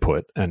receives an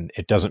input, and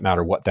it doesn't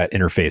matter what that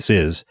interface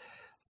is.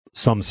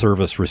 Some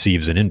service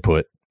receives an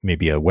input,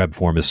 maybe a web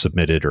form is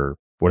submitted or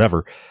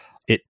whatever.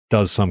 It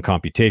does some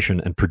computation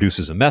and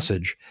produces a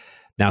message.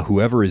 Now,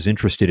 whoever is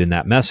interested in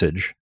that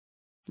message,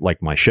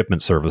 like my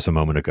shipment service a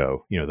moment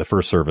ago, the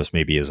first service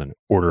maybe is an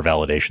order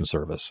validation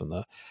service, and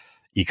the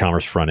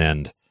e-commerce front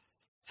end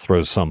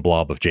throws some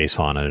blob of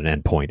JSON at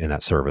an endpoint in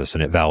that service,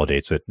 and it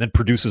validates it, and then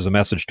produces a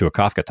message to a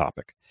Kafka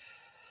topic.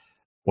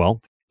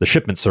 Well, the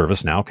shipment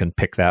service now can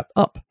pick that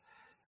up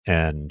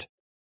and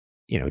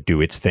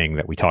do its thing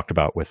that we talked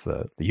about with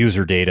the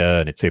user data,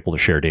 and it's able to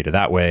share data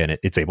that way, and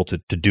it's able to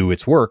do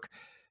its work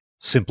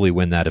simply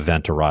when that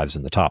event arrives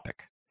in the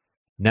topic.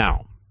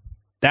 Now,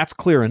 that's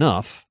clear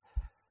enough,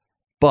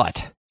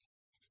 but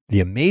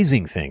the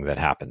amazing thing that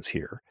happens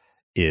here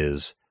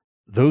is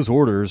those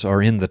orders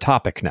are in the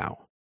topic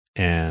now.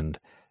 And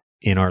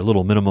in our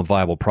little minimum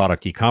viable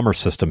product e-commerce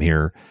system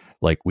here,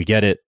 like we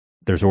get it,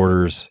 there's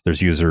orders,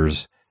 there's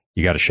users,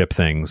 you got to ship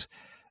things,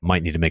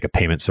 might need to make a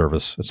payment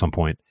service at some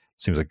point.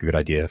 Seems like a good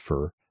idea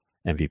for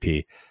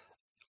MVP.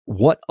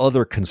 What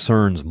other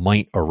concerns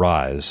might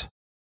arise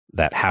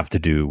that have to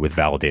do with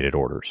validated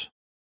orders?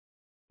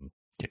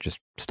 You just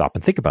stop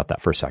and think about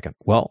that for a second.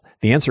 Well,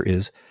 the answer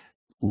is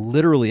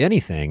literally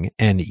anything,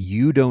 and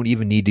you don't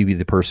even need to be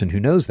the person who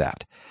knows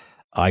that.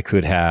 I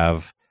could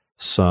have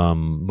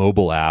some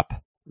mobile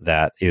app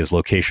that is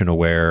location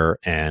aware,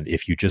 and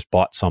if you just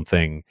bought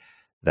something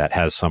that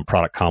has some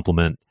product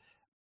complement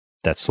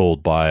that's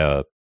sold by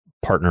a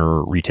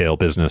partner retail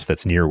business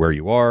that's near where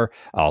you are,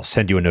 I'll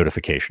send you a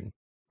notification.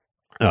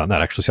 That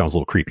actually sounds a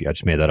little creepy. I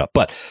just made that up.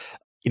 But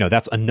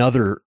that's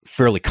another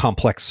fairly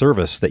complex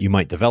service that you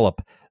might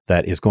develop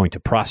that is going to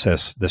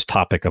process this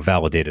topic of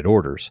validated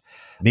orders.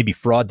 Maybe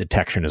fraud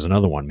detection is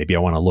another one. Maybe I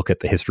want to look at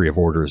the history of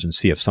orders and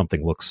see if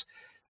something looks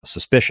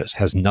suspicious.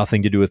 Has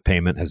nothing to do with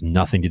payment, has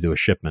nothing to do with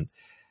shipment.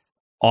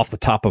 Off the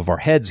top of our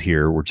heads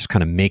here, we're just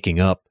kind of making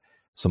up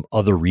some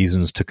other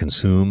reasons to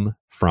consume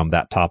from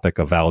that topic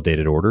of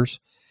validated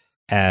orders.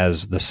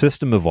 As the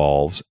system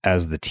evolves,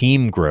 as the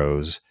team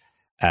grows,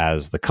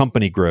 as the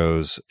company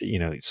grows,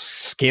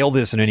 scale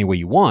this in any way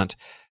you want.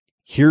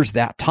 Here's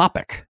that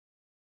topic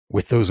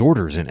with those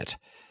orders in it.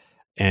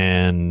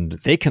 And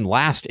they can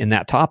last in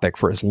that topic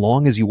for as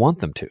long as you want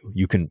them to.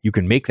 You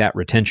can make that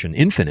retention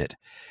infinite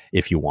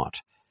if you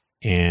want.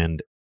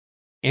 And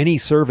any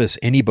service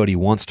anybody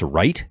wants to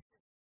write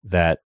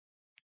that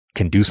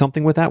can do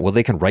something with that, well,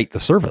 they can write the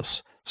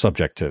service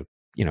subject to,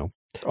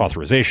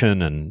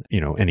 authorization and,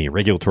 any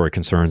regulatory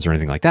concerns or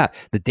anything like that.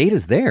 The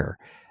data's there.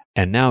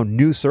 And now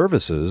new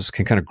services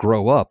can kind of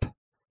grow up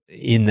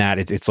in that.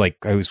 It's like,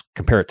 I always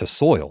compare it to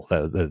soil.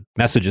 The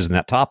messages in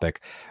that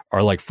topic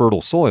are like fertile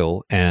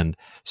soil, and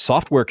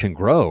software can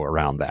grow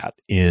around that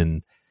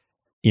in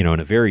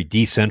a very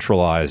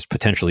decentralized,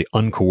 potentially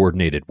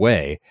uncoordinated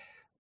way.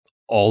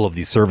 All of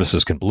these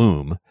services can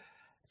bloom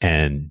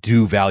and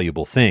do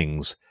valuable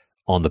things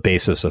on the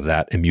basis of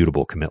that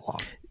immutable commit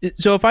log.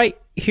 So if I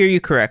hear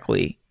you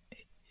correctly,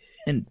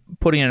 and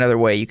putting it another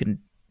way, you can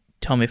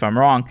tell me if I'm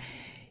wrong,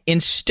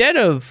 instead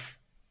of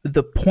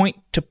the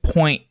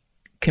point-to-point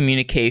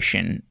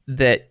communication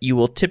that you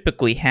will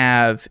typically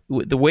have,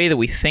 the way that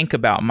we think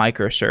about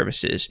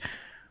microservices,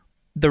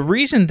 the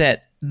reason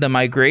that the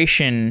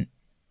migration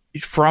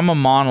from a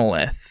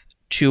monolith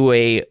to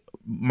a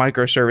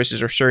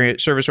microservices or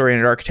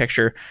service-oriented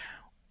architecture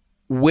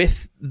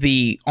with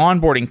the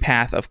onboarding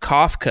path of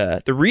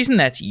Kafka, the reason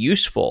that's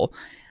useful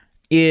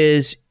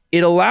is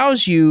it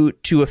allows you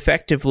to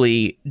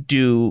effectively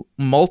do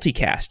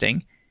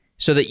multicasting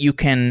so that you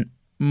can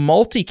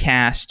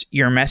multicast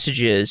your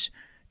messages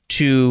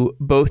to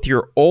both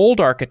your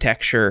old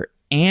architecture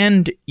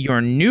and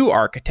your new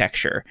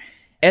architecture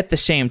at the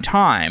same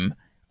time,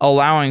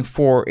 allowing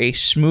for a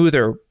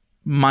smoother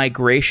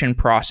migration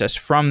process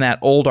from that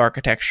old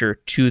architecture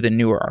to the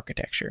newer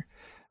architecture.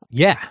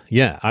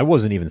 Yeah. I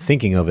wasn't even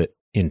thinking of it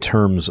in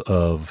terms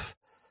of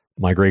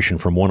migration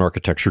from one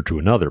architecture to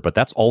another, but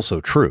that's also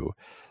true.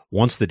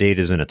 Once the data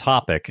is in a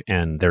topic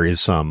and there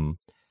is some,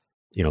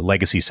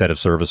 legacy set of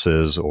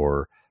services,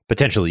 or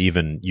potentially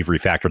even you've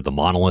refactored the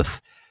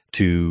monolith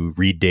to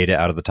read data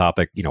out of the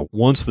topic,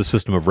 once the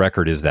system of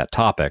record is that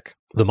topic,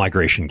 the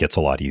migration gets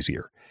a lot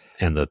easier.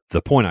 And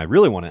the point I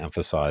really want to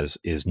emphasize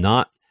is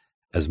not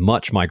as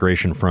much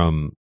migration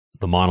from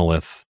the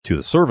monolith to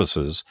the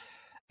services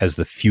as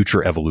the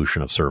future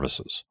evolution of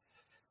services.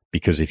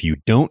 Because if you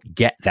don't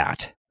get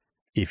that,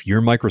 if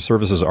your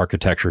microservices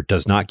architecture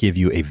does not give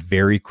you a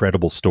very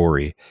credible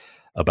story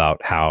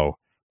about how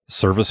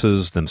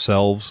services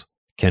themselves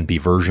can be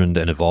versioned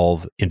and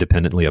evolve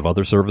independently of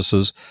other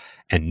services,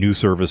 and new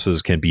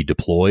services can be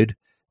deployed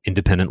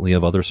independently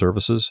of other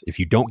services, if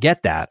you don't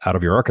get that out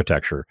of your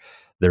architecture,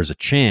 there's a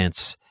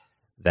chance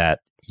that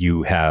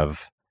you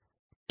have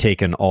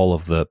paid all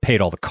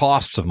the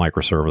costs of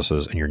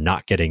microservices, and you're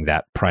not getting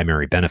that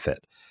primary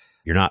benefit.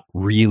 You're not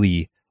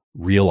really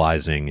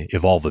realizing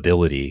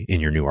evolvability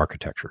in your new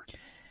architecture.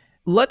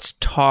 Let's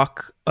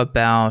talk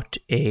about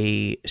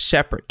a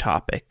separate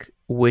topic,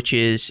 which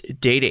is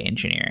data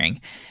engineering.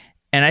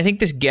 And I think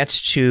this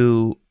gets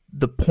to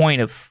the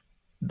point of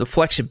the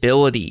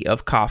flexibility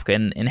of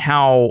Kafka and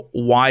how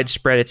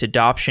widespread its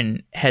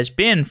adoption has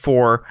been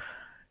for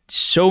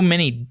so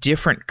many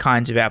different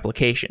kinds of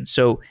applications.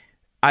 So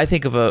I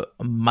think of a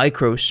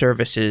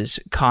microservices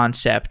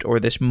concept or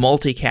this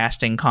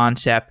multicasting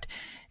concept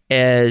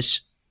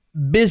as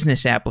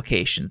business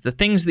applications, the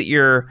things that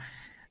you're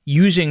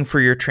using for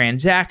your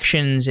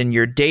transactions and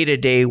your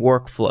day-to-day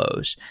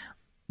workflows.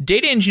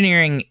 Data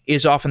engineering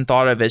is often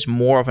thought of as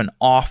more of an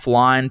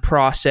offline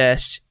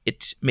process.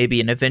 It's maybe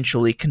an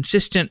eventually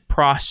consistent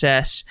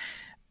process.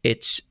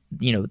 It's,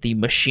 the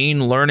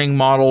machine learning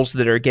models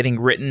that are getting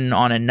written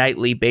on a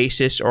nightly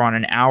basis or on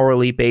an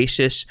hourly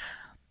basis.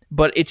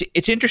 But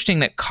it's interesting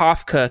that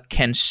Kafka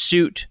can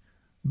suit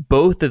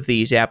both of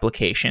these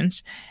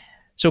applications.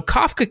 So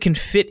Kafka can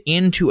fit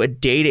into a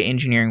data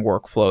engineering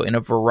workflow in a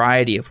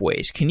variety of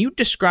ways. Can you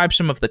describe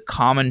some of the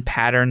common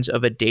patterns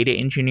of a data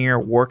engineer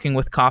working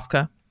with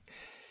Kafka?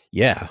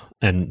 Yeah,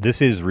 and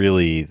this is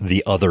really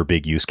the other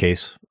big use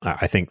case.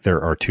 I think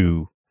there are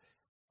two,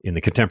 in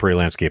the contemporary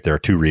landscape, there are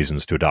two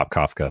reasons to adopt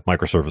Kafka.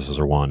 Microservices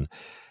are one,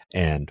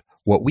 and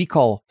what we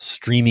call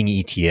streaming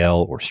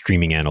ETL or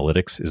streaming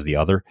analytics is the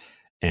other.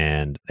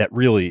 And that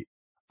really,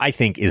 I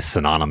think, is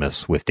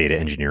synonymous with data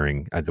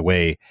engineering. The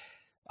way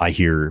I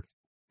hear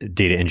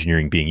data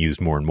engineering being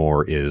used more and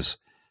more is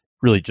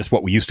really just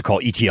what we used to call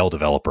ETL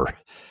developer,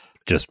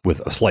 just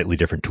with a slightly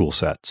different tool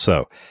set.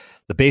 So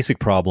the basic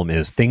problem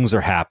is things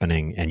are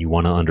happening and you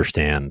want to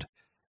understand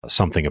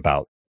something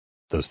about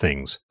those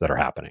things that are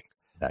happening.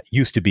 That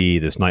used to be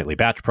this nightly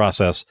batch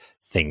process.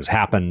 Things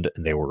happened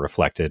and they were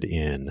reflected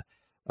in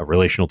a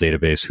relational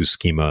database whose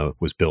schema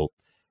was built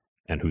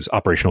and whose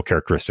operational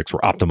characteristics were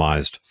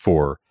optimized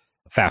for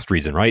fast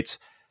reads and writes.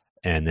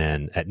 And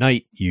then at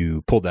night,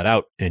 you pulled that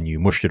out and you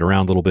mushed it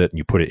around a little bit and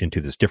you put it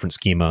into this different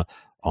schema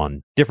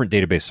on different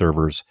database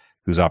servers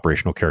whose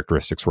operational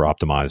characteristics were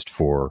optimized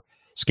for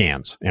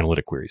scans,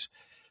 analytic queries.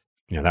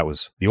 That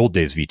was the old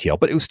days of ETL,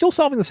 but it was still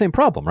solving the same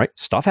problem, right?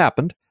 Stuff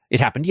happened.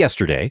 It happened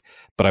yesterday,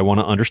 but I want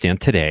to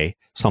understand today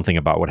something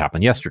about what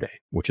happened yesterday,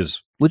 which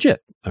is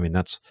legit. I mean,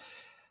 that's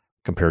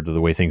compared to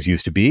the way things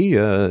used to be,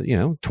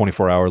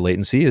 24-hour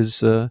latency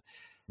is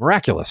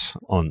miraculous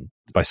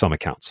by some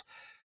accounts.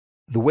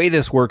 The way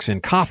this works in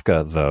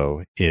Kafka,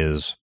 though,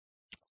 is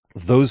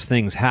those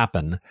things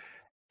happen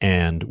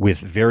and with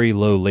very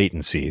low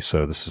latency,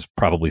 so this is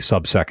probably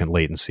sub-second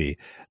latency,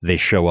 they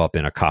show up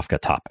in a Kafka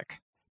topic.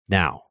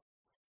 Now,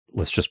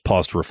 let's just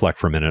pause to reflect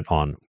for a minute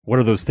on what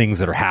are those things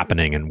that are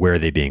happening and where are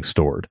they being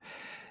stored.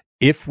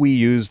 If we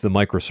use the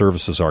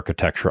microservices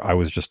architecture I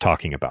was just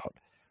talking about,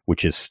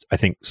 which is, I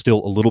think,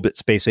 still a little bit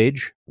space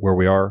age where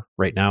we are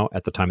right now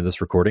at the time of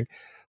this recording.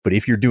 But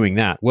if you're doing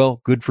that,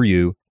 well, good for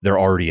you. They're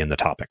already in the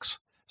topics.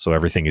 So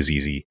everything is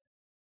easy.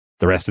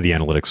 The rest of the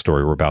analytics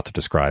story we're about to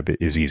describe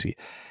is easy.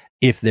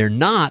 If they're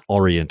not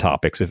already in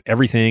topics, if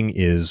everything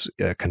is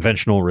a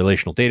conventional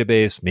relational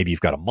database, maybe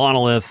you've got a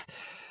monolith,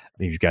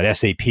 maybe you've got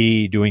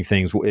SAP doing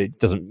things, it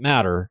doesn't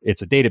matter.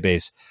 It's a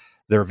database.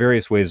 There are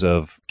various ways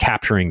of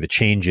capturing the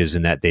changes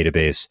in that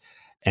database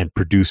and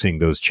producing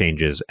those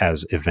changes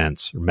as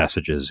events or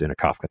messages in a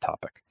Kafka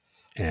topic.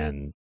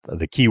 And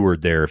the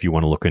keyword there, if you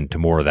want to look into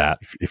more of that,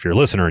 if you're a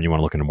listener and you want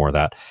to look into more of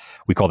that,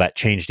 we call that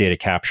change data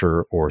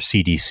capture or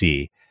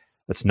CDC.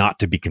 That's not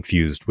to be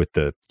confused with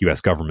the US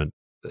government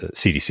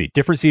CDC.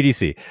 Different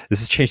CDC.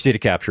 This is change data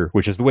capture,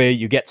 which is the way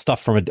you get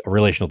stuff from a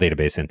relational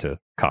database into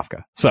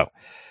Kafka. So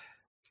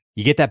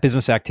you get that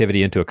business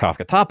activity into a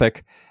Kafka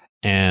topic,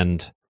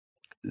 and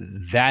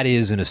that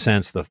is, in a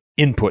sense, the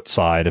input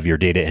side of your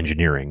data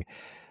engineering.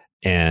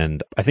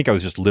 And I think I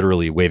was just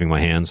literally waving my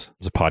hands.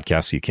 It's a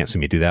podcast, so you can't see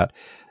me do that.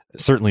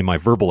 Certainly my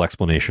verbal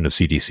explanation of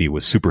CDC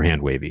was super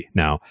hand wavy.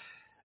 Now,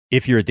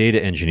 if you're a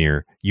data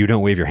engineer, you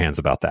don't wave your hands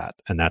about that.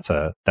 And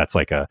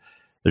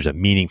there's a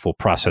meaningful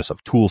process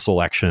of tool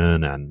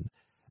selection and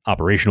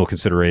operational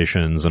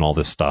considerations and all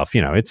this stuff.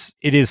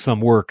 It is some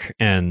work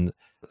and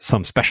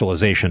some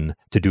specialization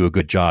to do a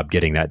good job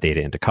getting that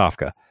data into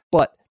Kafka.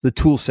 But the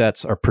tool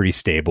sets are pretty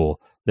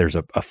stable. There's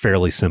a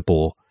fairly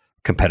simple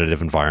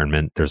competitive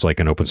environment. There's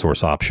like an open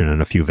source option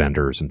and a few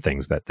vendors and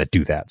things that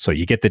do that. So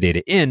you get the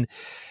data in.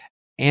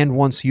 And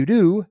once you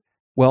do,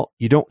 well,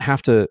 you don't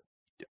have to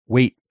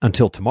wait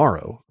until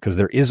tomorrow because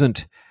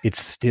it's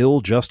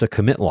still just a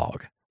commit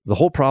log. The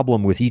whole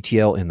problem with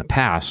ETL in the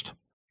past,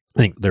 I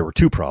think there were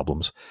two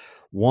problems.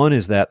 One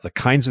is that the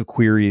kinds of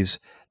queries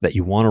that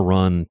you want to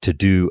run to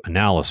do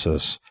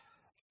analysis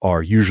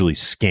are usually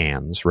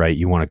scans, right?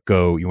 You want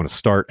to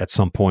start at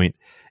some point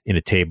in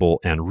a table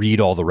and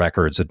read all the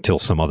records until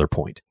some other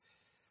point.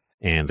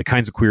 And the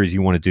kinds of queries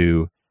you want to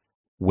do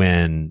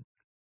when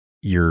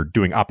you're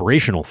doing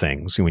operational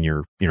things, when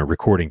you're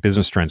recording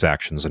business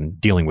transactions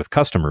and dealing with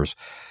customers,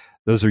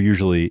 those are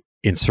usually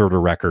insert a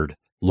record,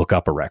 look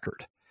up a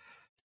record.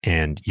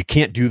 And you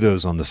can't do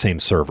those on the same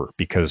server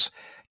because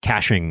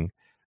caching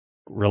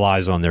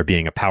relies on there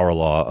being a power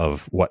law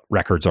of what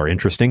records are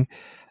interesting,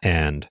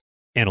 and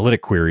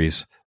analytic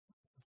queries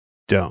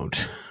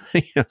don't.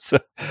 So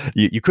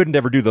you couldn't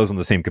ever do those on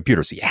the same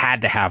computer. So you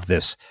had to have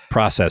this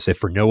process, if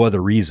for no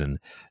other reason,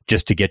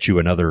 just to get you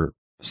another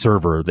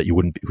server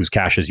whose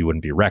caches you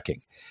wouldn't be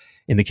wrecking.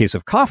 In the case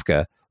of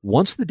Kafka,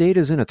 Once the data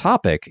is in a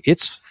topic,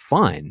 it's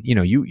fine.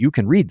 You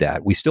can read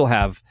that. We still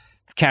have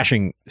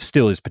caching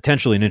still is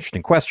potentially an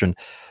interesting question,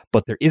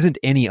 but there isn't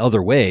any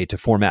other way to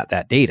format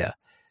that data.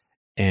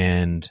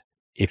 And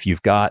if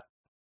you've got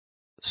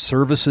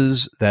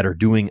services that are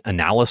doing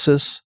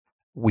analysis,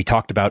 we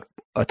talked about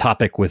a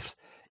topic with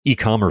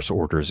e-commerce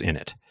orders in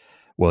it.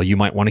 Well, you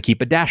might want to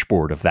keep a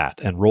dashboard of that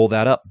and roll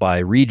that up by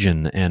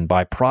region and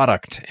by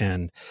product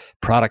and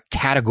product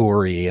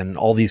category and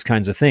all these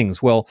kinds of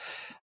things. Well,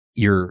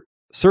 your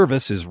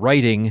service is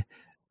writing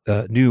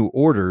new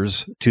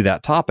orders to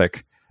that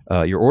topic,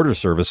 your order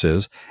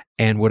services,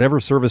 and whatever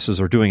services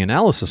are doing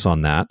analysis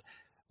on that,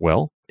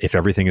 well, if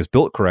everything is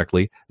built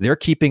correctly, they're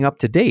keeping up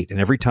to date.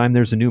 And every time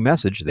there's a new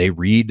message, they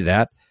read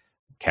that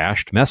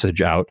cached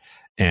message out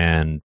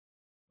and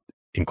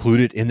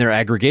include it in their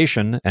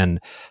aggregation and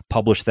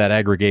publish that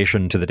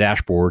aggregation to the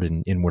dashboard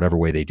in whatever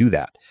way they do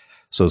that.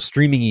 So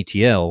streaming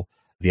ETL,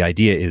 the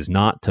idea is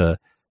not to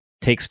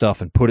take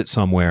stuff and put it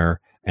somewhere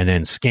and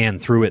then scan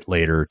through it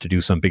later to do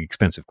some big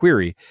expensive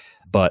query,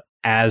 but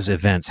as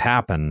events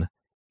happen,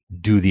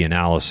 do the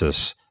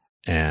analysis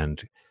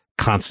and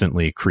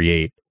constantly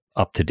create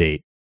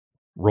up-to-date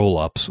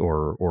roll-ups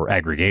or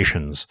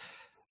aggregations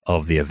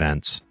of the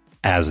events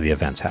as the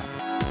events happen.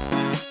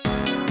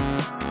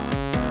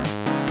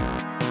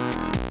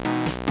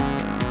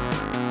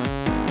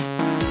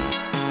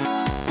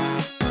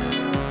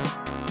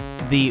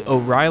 The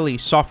O'Reilly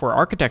Software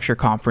Architecture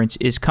Conference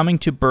is coming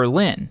to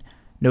Berlin,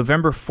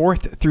 November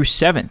 4th through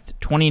 7th,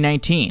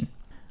 2019.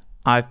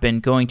 I've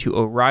been going to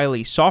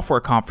O'Reilly software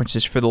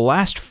conferences for the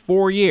last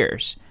 4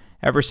 years,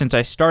 ever since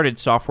I started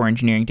Software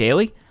Engineering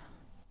Daily.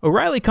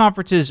 O'Reilly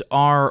conferences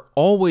are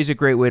always a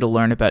great way to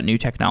learn about new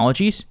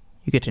technologies.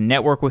 You get to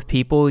network with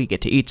people, you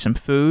get to eat some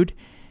food,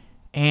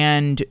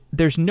 and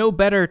there's no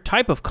better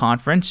type of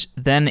conference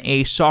than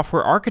a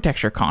software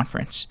architecture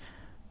conference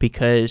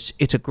because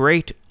it's a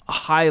great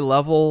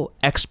high-level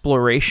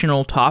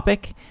explorational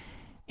topic.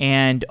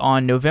 And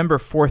on November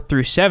 4th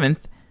through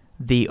 7th,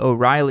 the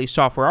O'Reilly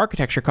Software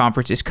Architecture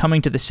Conference is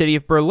coming to the city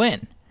of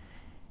Berlin.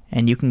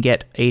 And you can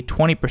get a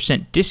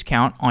 20%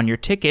 discount on your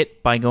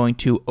ticket by going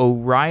to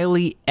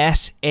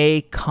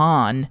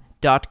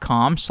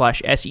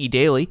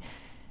o'reillysacon.com/SEDaily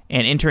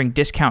and entering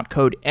discount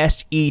code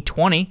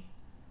SE20.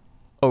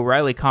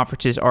 O'Reilly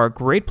conferences are a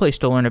great place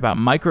to learn about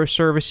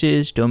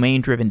microservices,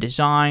 domain-driven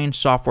design,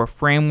 software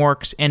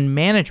frameworks, and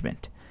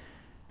management.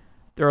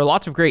 There are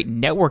lots of great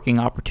networking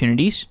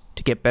opportunities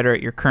to get better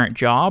at your current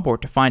job or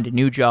to find a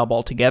new job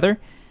altogether.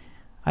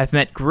 I've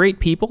met great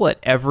people at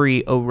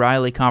every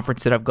O'Reilly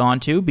conference that I've gone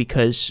to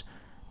because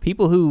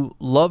people who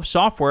love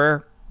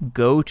software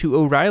go to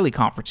O'Reilly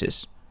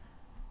conferences.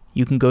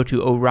 You can go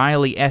to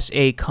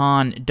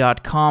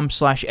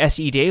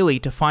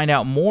o'reillysacon.com/SEDaily to find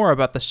out more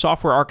about the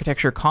Software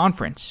Architecture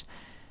Conference.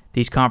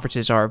 These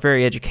conferences are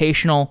very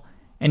educational,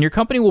 and your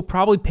company will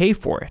probably pay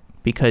for it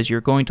because you're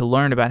going to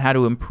learn about how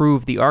to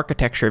improve the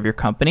architecture of your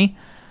company.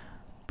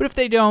 But if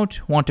they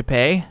don't want to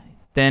pay,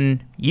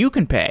 then you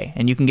can pay,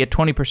 and you can get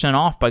 20%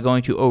 off by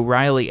going to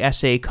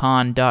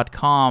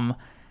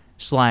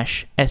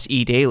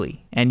o'reillysacon.com/SEDaily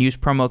and use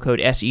promo code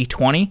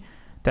SE20.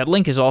 That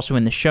link is also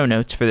in the show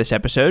notes for this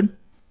episode.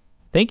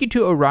 Thank you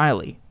to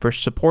O'Reilly for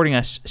supporting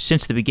us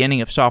since the beginning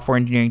of Software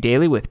Engineering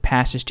Daily with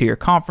passes to your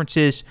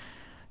conferences.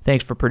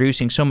 Thanks for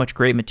producing so much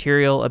great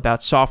material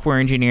about software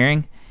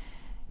engineering.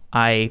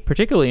 I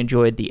particularly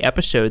enjoyed the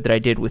episode that I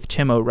did with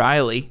Tim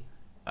O'Reilly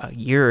a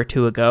year or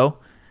two ago.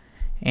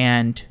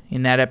 And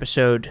in that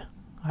episode,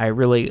 I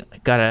really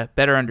got a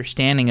better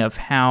understanding of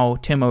how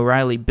Tim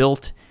O'Reilly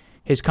built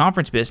his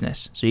conference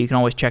business. So you can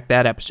always check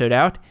that episode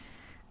out.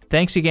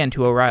 Thanks again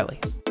to O'Reilly.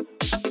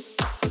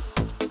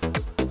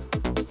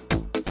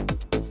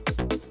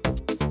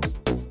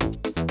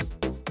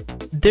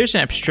 There's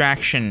an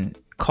abstraction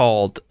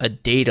called a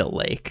data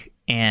lake,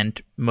 and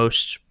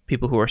most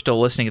people who are still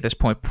listening at this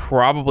point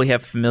probably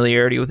have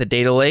familiarity with a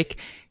data lake.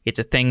 It's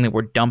a thing that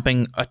we're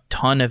dumping a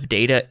ton of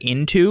data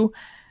into.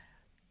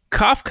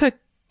 Kafka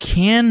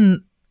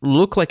can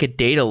look like a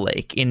data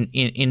lake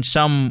in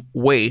some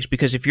ways,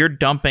 because if you're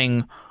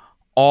dumping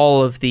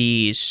all of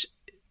the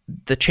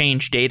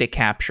change data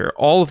capture,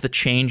 all of the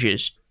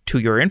changes to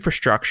your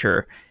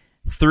infrastructure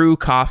through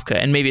Kafka,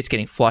 and maybe it's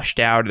getting flushed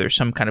out, or there's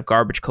some kind of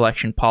garbage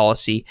collection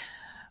policy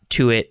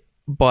to it,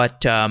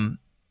 but in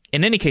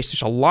any case,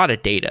 there's a lot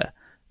of data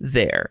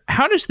there.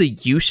 How does the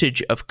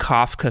usage of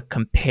Kafka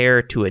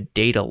compare to a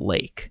data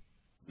lake?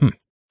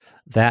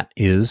 That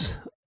is...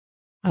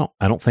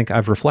 I don't think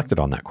I've reflected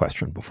on that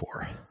question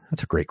before.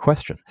 That's a great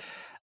question.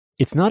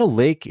 It's not a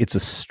lake, it's a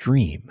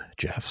stream,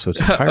 Jeff. So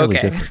it's entirely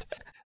different.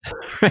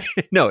 Right?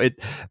 No,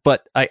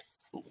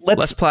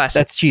 let's plastic.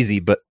 That's cheesy,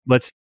 but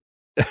let's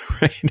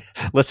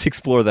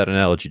explore that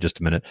analogy just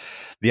a minute.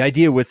 The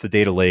idea with the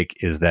data lake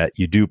is that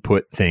you do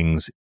put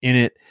things in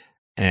it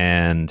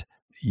and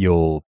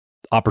you'll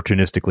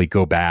opportunistically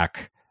go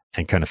back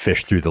and kind of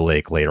fish through the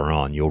lake later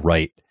on. You'll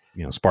write,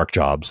 Spark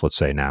jobs, let's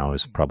say now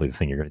is probably the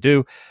thing you're going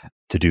to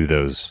do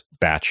those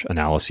batch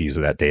analyses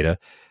of that data.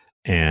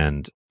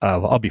 And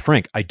I'll be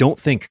frank, I don't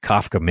think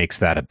Kafka makes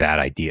that a bad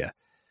idea.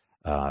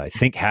 I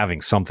think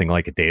having something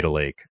like a data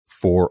lake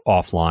for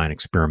offline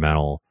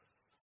experimental,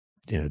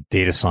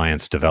 data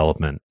science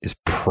development is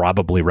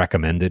probably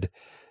recommended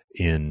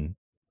in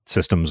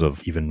systems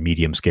of even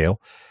medium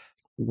scale.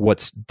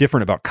 What's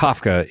different about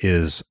Kafka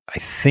is, I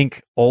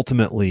think,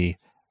 ultimately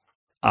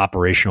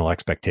operational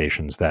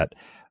expectations that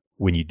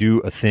when you do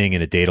a thing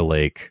in a data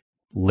lake,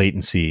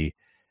 latency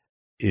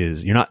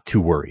is, you're not too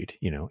worried.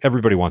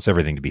 Everybody wants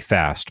everything to be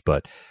fast,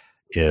 but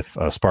if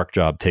a Spark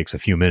job takes a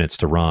few minutes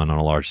to run on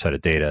a large set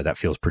of data, that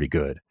feels pretty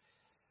good.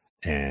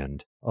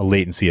 And a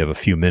latency of a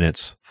few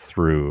minutes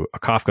through a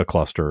Kafka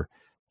cluster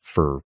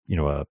for,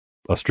 a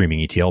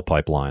streaming ETL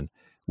pipeline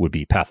would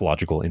be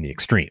pathological in the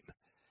extreme.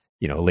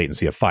 A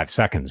latency of 5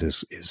 seconds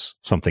is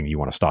something you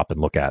want to stop and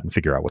look at and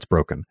figure out what's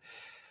broken.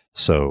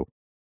 So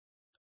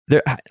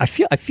I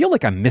feel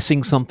like I'm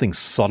missing something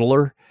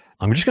subtler.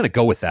 I'm just going to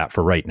go with that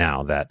for right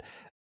now, that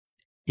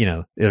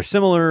they're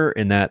similar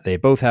in that they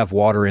both have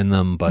water in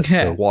them, but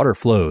the water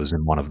flows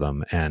in one of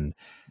them. And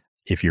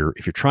if you're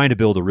trying to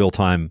build a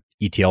real-time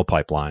ETL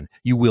pipeline,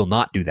 you will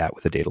not do that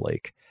with a data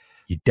lake.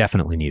 You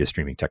definitely need a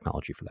streaming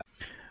technology for that.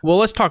 Well,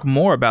 let's talk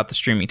more about the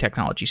streaming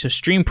technology. So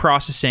stream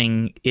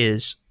processing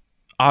is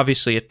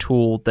obviously a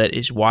tool that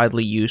is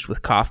widely used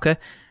with Kafka.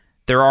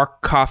 There are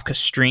Kafka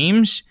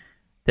streams.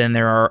 Then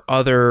there are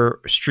other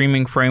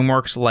streaming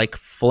frameworks like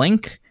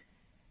Flink.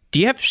 Do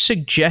you have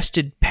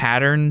suggested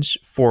patterns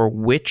for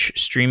which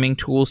streaming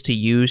tools to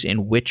use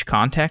in which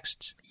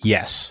contexts?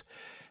 Yes.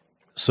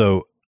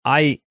 So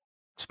I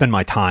spend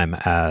my time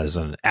as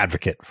an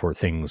advocate for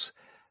things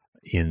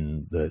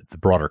in the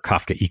broader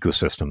Kafka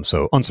ecosystem.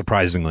 So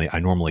unsurprisingly, I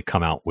normally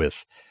come out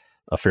with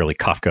a fairly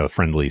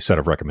Kafka-friendly set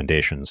of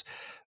recommendations.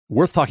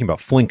 Worth talking about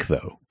Flink,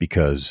 though,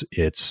 because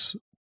it's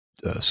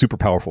a super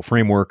powerful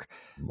framework,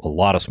 a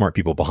lot of smart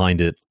people behind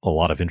it, a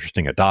lot of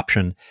interesting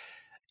adoption.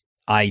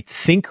 I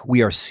think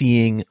we are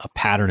seeing a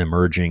pattern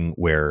emerging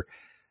where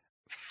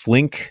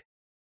Flink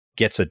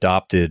gets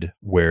adopted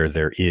where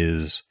there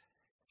is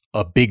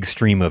a big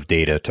stream of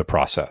data to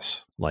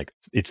process. Like,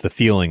 it's the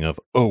feeling of,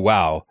 oh,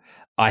 wow,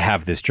 I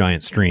have this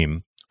giant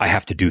stream. I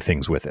have to do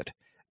things with it.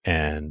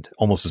 And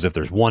almost as if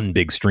there's one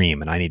big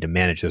stream and I need to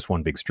manage this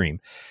one big stream.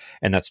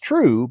 And that's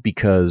true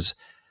because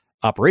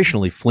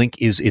operationally, Flink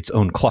is its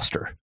own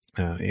cluster.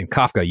 In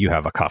Kafka, you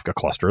have a Kafka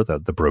cluster,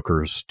 the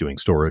brokers doing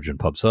storage and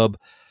pub/sub.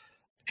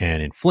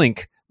 And in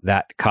Flink,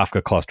 that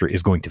Kafka cluster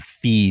is going to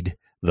feed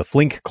the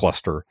Flink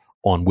cluster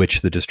on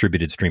which the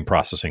distributed stream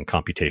processing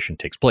computation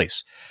takes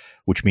place,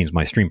 which means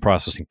my stream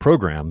processing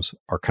programs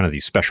are kind of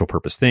these special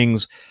purpose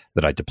things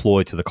that I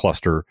deploy to the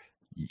cluster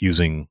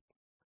using,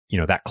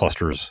 that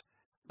cluster's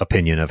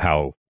opinion of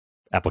how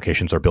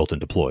applications are built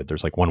and deployed.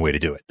 There's like one way to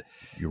do it.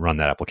 You run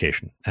that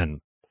application. And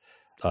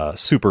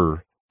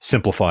super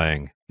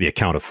simplifying the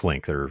account of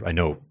Flink, I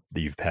know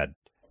that you've had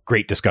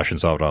great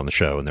discussions of it on the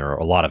show, and there are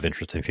a lot of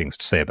interesting things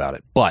to say about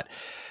it. But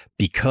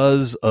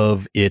because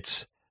of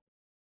its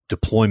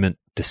deployment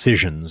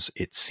decisions,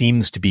 it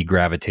seems to be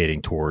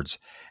gravitating towards,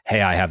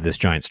 hey, I have this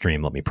giant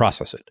stream, let me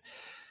process it.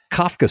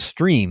 Kafka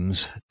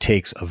Streams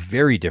takes a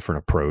very different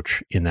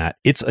approach in that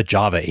it's a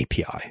Java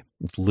API.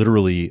 It's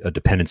literally a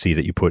dependency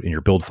that you put in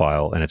your build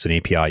file, and it's an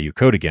API you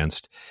code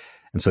against.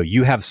 And so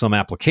you have some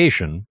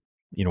application,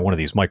 one of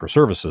these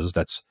microservices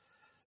that's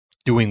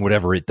doing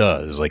whatever it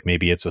does. Like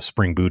maybe it's a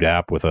Spring Boot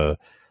app with a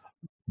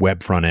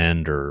web front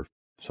end or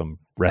some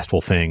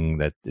RESTful thing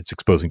that it's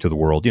exposing to the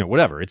world,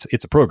 whatever. It's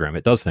a program.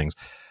 It does things.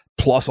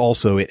 Plus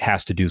also it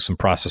has to do some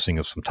processing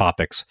of some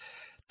topics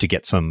to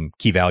get some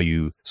key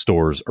value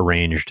stores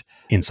arranged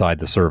inside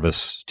the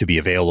service to be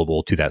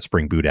available to that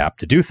Spring Boot app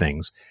to do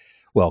things.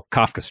 Well,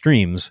 Kafka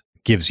Streams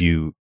gives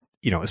you,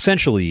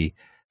 essentially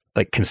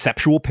like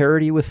conceptual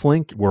parity with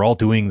Flink. We're all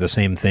doing the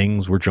same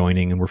things. We're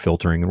joining and we're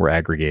filtering and we're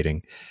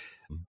aggregating.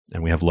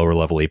 And we have lower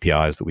level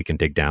APIs that we can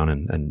dig down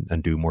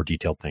and do more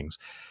detailed things.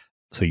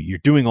 So you're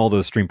doing all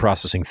those stream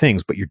processing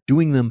things, but you're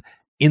doing them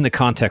in the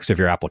context of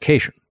your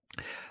application.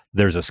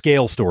 There's a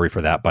scale story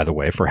for that, by the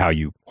way, for how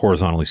you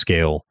horizontally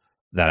scale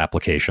that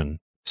application.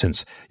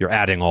 Since you're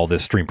adding all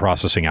this stream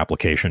processing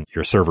application,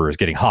 your server is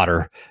getting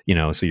hotter,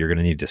 so you're going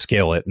to need to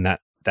scale it. And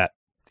that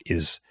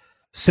is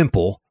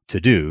simple to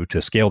do,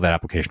 to scale that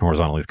application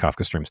horizontally with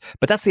Kafka Streams.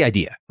 But that's the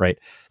idea, right?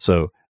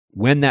 So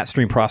when that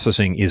stream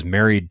processing is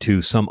married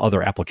to some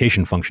other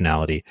application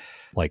functionality,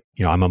 like,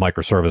 I'm a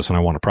microservice and I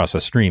want to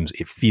process streams,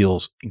 it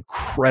feels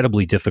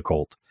incredibly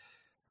difficult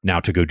now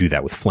to go do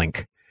that with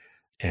Flink,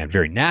 and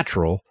very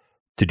natural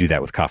to do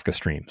that with Kafka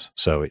Streams.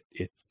 So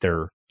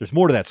there's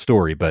more to that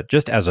story, but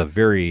just as a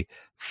very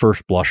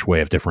first blush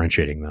way of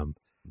differentiating them,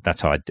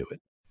 that's how I'd do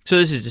it. So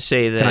this is to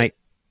say that...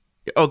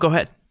 go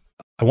ahead.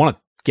 I want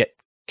to get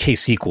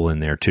KSQL in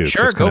there too.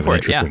 Sure, go for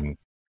it. Interesting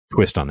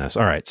twist on this.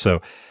 All right,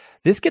 so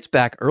this gets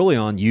back early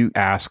on. You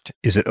asked,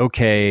 is it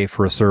okay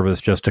for a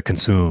service just to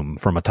consume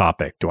from a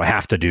topic? Do I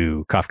have to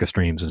do Kafka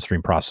Streams and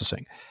stream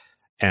processing?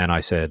 And I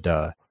said,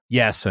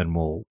 yes, and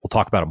we'll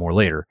talk about it more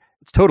later.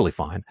 It's totally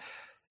fine.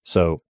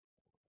 So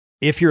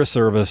if you're a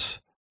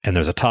service and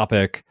there's a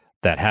topic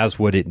that has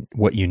what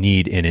you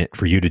need in it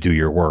for you to do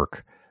your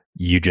work.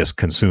 You just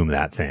consume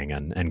that thing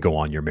and go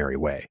on your merry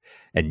way.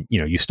 And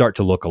you start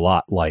to look a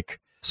lot like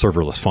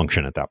serverless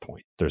function at that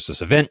point. There's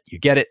this event, you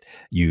get it,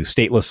 you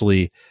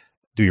statelessly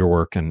do your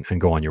work and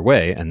go on your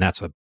way. And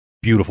that's a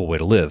beautiful way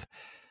to live.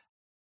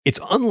 It's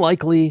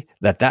unlikely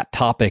that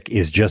topic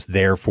is just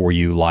there for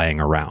you lying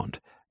around.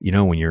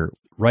 When you're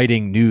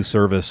writing new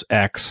service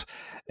X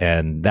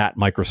and that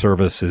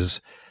microservice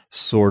is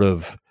sort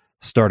of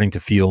starting to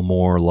feel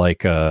more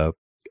like a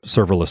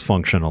serverless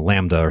function, a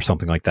Lambda or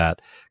something like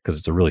that, because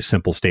it's a really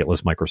simple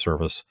stateless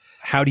microservice.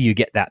 How do you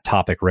get that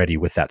topic ready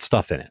with that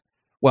stuff in it?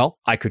 Well,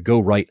 I could go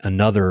write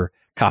another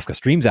Kafka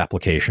Streams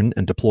application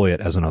and deploy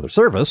it as another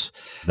service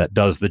that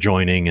does the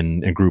joining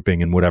and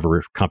grouping and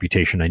whatever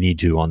computation I need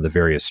to on the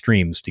various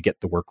streams to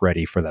get the work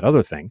ready for that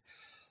other thing.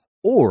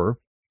 Or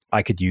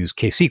I could use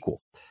KSQL.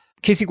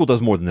 KSQL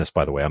does more than this,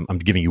 by the way. I'm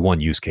giving you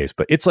one use case,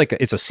 but it's a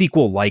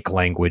SQL-like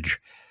language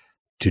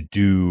to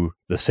do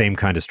the same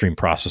kind of stream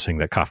processing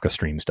that Kafka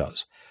Streams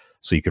does.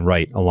 So you can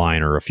write a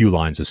line or a few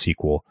lines of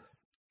SQL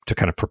to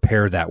kind of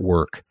prepare that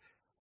work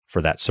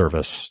for that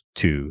service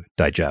to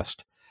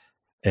digest.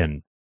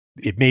 And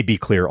it may be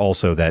clear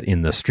also that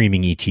in the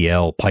streaming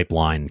ETL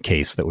pipeline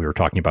case that we were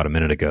talking about a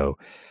minute ago,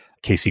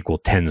 KSQL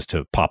tends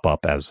to pop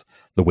up as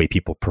the way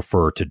people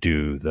prefer to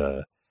do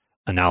the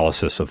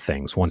analysis of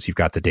things. Once you've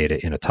got the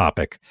data in a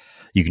topic,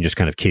 you can just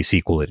kind of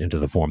KSQL it into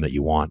the form that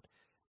you want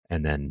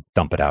and then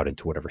dump it out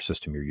into whatever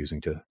system you're using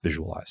to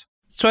visualize.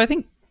 So I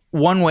think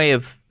one way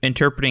of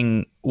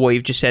interpreting what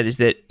you've just said is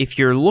that if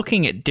you're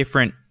looking at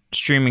different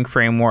streaming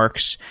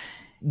frameworks,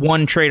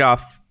 one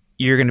trade-off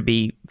you're going to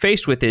be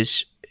faced with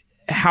is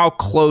how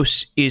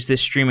close is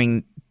this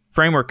streaming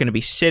framework going to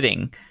be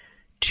sitting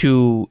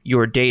to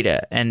your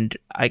data? And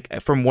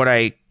from what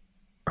I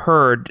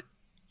heard,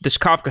 this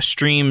Kafka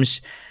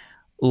Streams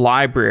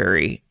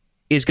library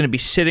is going to be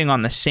sitting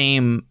on the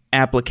same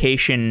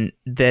application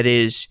that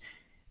is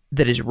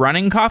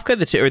running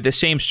Kafka, or the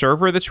same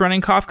server that's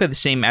running Kafka, the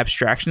same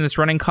abstraction that's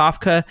running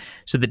Kafka.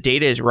 So the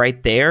data is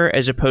right there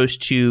as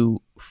opposed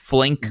to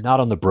Flink. Not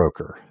on the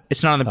broker.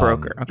 It's not on the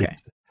broker. Okay.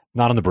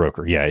 Not on the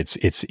broker. Yeah,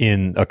 it's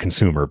in a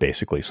consumer,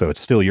 basically. So it's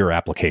still your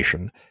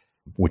application,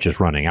 which is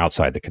running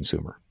outside the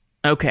consumer.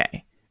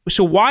 Okay.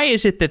 So why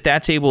is it that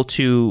that's able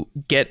to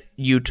get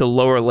you to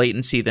lower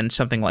latency than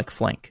something like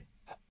Flink?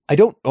 I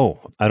don't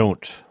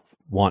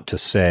want to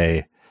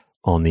say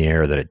on the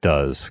air that it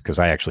does, because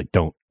I actually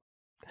don't.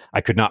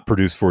 I could not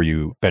produce for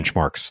you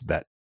benchmarks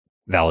that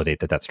validate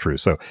that that's true.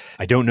 So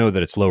I don't know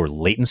that it's lower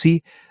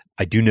latency.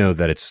 I do know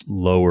that it's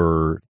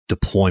lower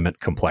deployment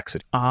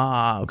complexity.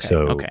 Okay.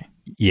 So, okay.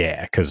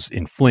 Yeah, because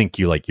in Flink,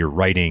 you're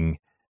writing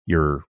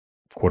your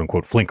quote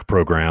unquote Flink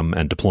program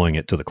and deploying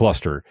it to the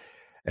cluster.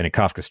 And in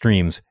Kafka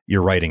Streams,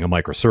 you're writing a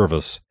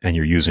microservice and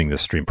you're using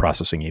this stream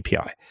processing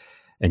API.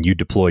 And you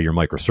deploy your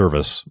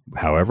microservice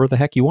however the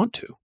heck you want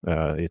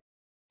to.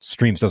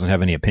 Streams doesn't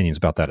have any opinions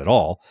about that at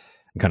all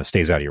and kind of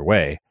stays out of your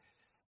way.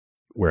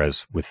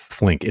 Whereas with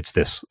Flink, it's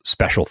this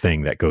special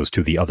thing that goes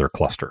to the other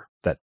cluster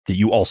that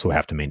you also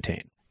have to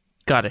maintain.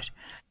 Got it.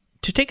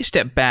 To take a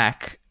step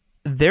back,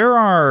 there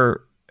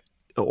are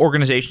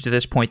organizations at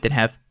this point that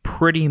have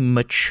pretty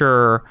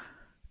mature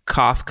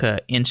Kafka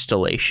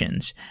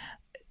installations.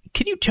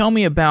 Can you tell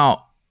me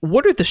about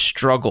what are the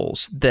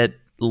struggles that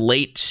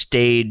late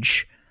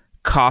stage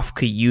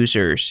Kafka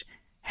users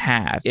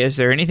have? Is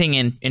there anything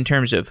in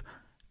terms of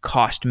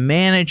cost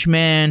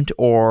management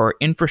or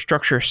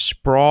infrastructure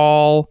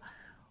sprawl?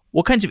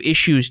 What kinds of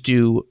issues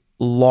do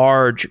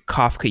large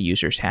Kafka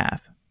users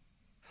have?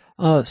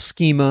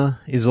 Schema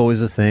is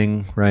always a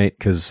thing, right?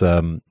 Because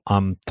I'm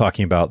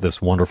talking about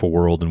this wonderful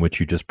world in which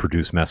you just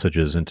produce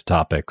messages into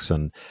topics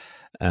and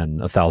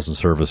 1,000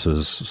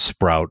 services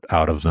sprout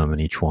out of them,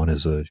 and each one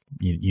is a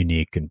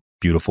unique and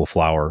beautiful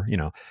flower,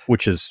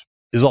 which is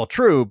all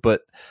true,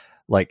 but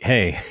like,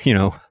 hey,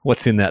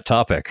 what's in that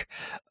topic?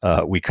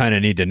 We kind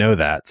of need to know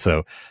that.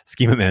 So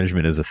schema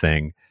management is a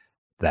thing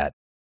that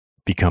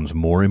becomes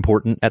more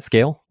important at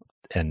scale.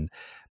 And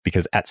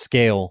because at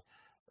scale,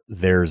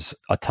 there's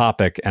a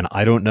topic and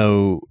I don't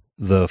know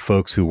the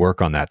folks who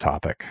work on that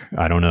topic.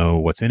 I don't know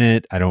what's in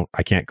it.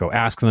 I can't go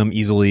ask them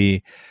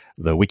easily.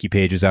 The wiki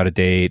page is out of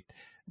date,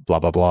 blah,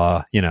 blah,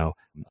 blah.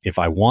 If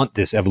I want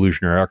this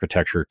evolutionary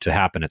architecture to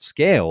happen at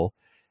scale,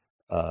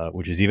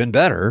 which is even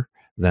better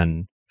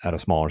than at a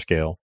smaller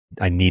scale,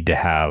 I need to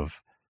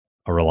have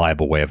a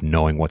reliable way of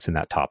knowing what's in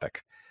that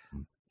topic.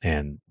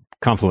 And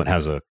Confluent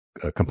has a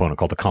component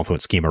called the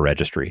Confluent Schema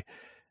Registry,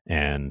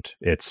 and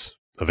it's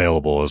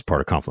available as part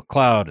of Confluent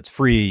Cloud. It's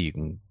free. You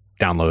can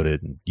download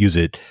it and use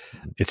it.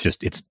 It's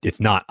just it's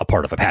not a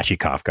part of Apache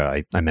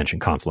Kafka. I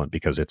mentioned Confluent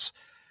because it's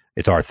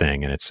our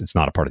thing and it's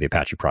not a part of the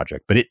Apache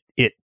project, but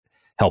it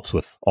helps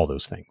with all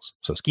those things.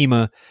 So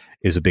schema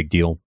is a big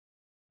deal.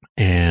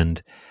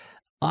 And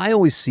I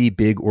always see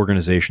big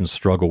organizations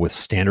struggle with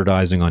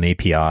standardizing on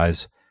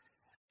APIs,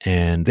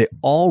 and they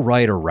all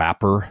write a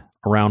wrapper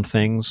around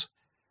things,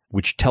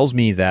 which tells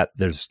me that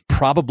there's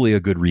probably a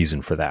good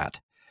reason for that.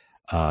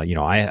 I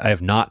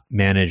have not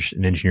managed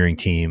an engineering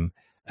team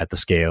at the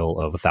scale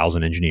of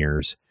 1,000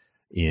 engineers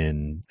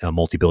in a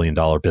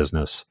multi-billion-dollar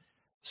business.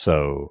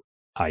 So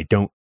I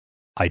don't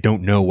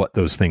know what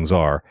those things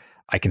are.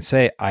 I can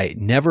say I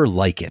never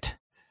like it,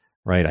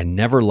 right? I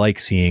never like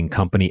seeing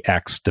company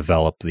X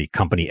develop the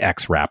company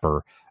X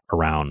wrapper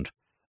around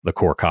the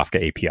core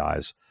Kafka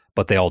APIs,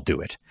 but they all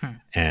do it.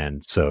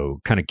 And so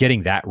kind of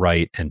getting that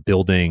right and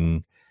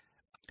building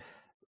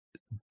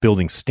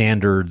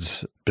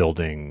standards,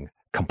 building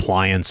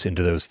compliance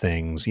into those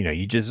things,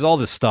 you just all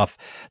this stuff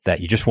that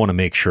you just want to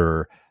make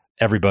sure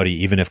everybody,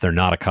 even if they're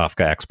not a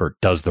Kafka expert,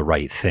 does the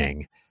right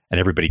thing. And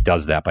everybody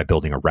does that by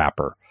building a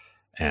wrapper.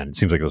 And it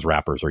seems like those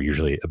wrappers are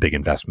usually a big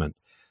investment.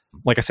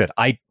 Like I said,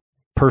 I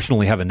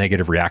personally have a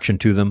negative reaction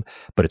to them,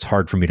 but it's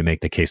hard for me to make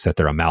the case that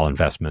they're a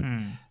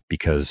malinvestment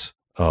because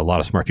a lot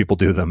of smart people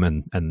do them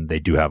and they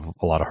do have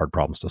a lot of hard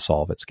problems to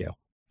solve at scale.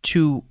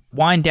 To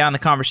wind down the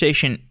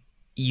conversation,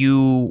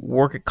 you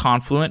work at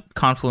Confluent.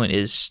 Confluent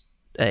is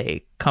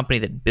a company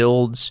that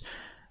builds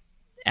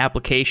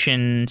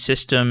application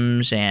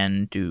systems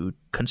and do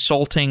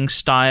consulting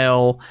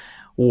style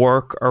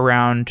work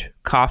around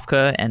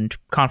Kafka, and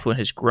Confluent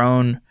has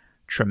grown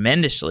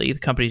tremendously. The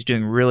company's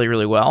doing really,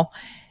 really well.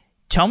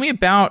 Tell me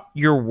about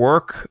your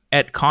work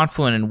at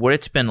Confluent and what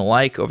it's been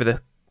like over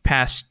the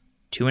past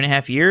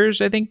 2.5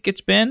 years, I think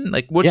it's been.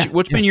 Like,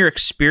 what's been your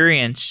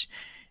experience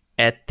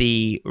at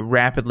the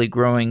rapidly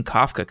growing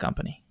Kafka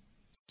company?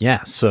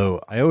 Yeah,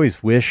 so I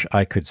always wish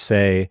I could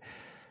say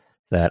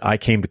that I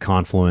came to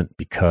Confluent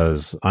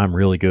because I'm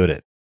really good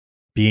at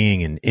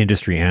being an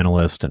industry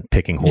analyst and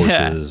picking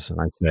horses. And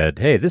I said,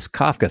 hey, this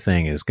Kafka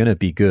thing is going to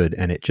be good.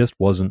 And it just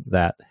wasn't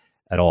that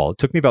at all. It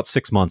took me about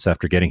 6 months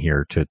after getting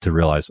here to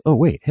realize, oh,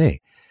 wait,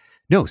 hey,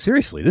 no,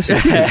 seriously, this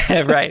is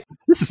right.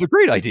 This is a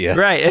great idea.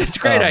 Right. It's a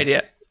great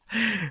idea.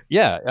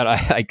 Yeah. And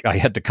I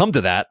had to come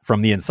to that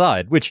from the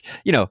inside, which,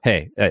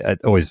 hey, it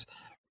always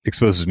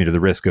exposes me to the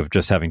risk of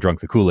just having drunk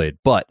the Kool-Aid.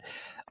 But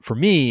for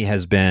me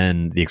has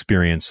been the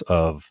experience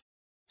of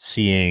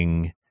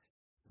seeing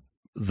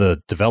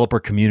the developer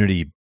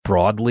community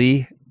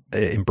broadly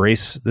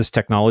embrace this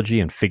technology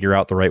and figure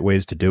out the right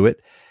ways to do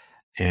it,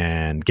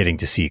 and getting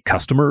to see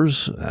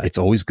customers. It's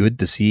always good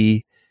to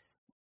see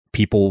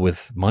people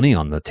with money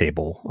on the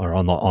table or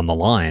on the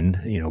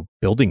line,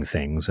 building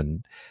things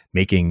and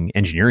making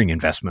engineering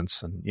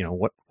investments. And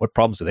what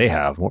problems do they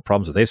have? What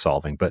problems are they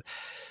solving? But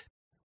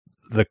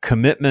the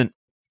commitment,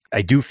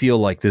 I do feel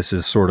like this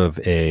is sort of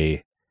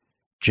a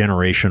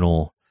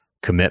generational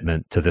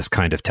commitment to this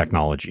kind of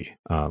technology.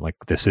 Like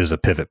this is a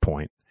pivot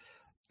point.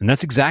 And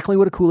that's exactly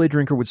what a Kool-Aid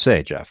drinker would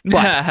say, Jeff.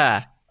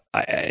 But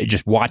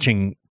just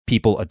watching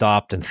people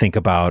adopt and think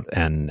about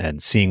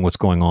and seeing what's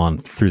going on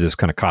through this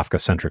kind of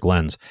Kafka-centric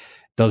lens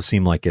does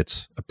seem like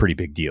it's a pretty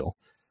big deal.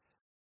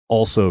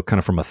 Also, kind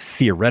of from a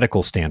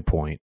theoretical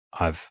standpoint,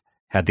 I've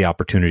had the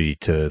opportunity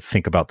to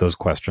think about those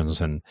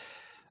questions, and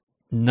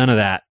none of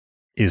that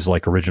is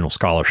like original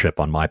scholarship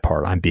on my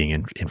part. I'm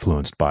being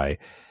influenced by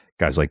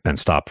guys like Ben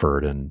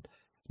Stopford and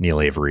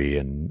Neil Avery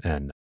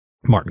and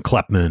Martin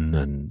Kleppman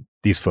and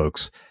these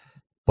folks.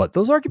 But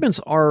those arguments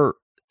are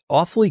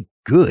awfully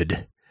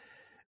good.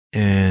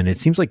 And it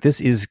seems like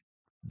this is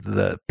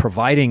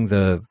providing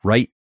the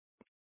right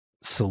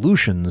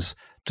solutions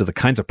to the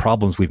kinds of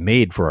problems we've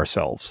made for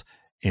ourselves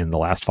in the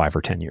last 5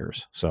 or 10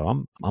 years.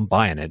 So I'm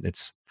buying it.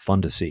 It's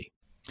fun to see.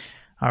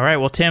 All right.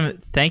 Well,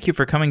 Tim, thank you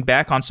for coming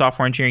back on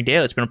Software Engineering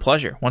Daily. It's been a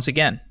pleasure once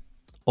again.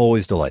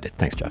 Always delighted.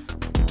 Thanks, Jeff.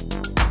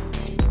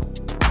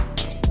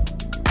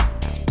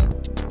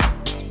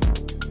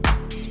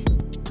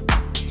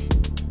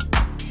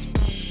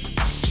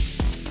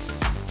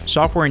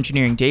 Software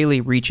Engineering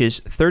Daily reaches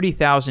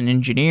 30,000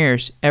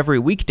 engineers every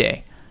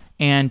weekday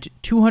and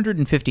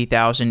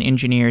 250,000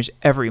 engineers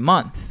every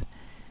month.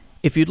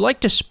 If you'd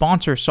like to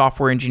sponsor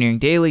Software Engineering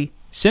Daily,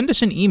 send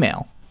us an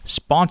email,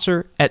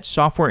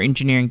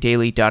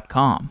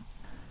 sponsor@softwareengineeringdaily.com.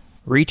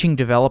 Reaching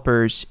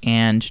developers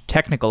and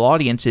technical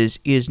audiences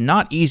is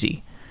not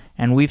easy,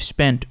 and we've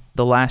spent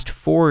the last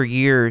 4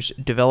 years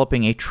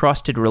developing a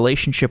trusted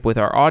relationship with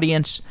our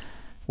audience.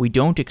 We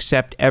don't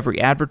accept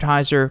every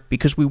advertiser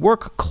because we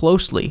work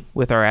closely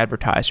with our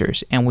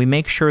advertisers and we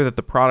make sure that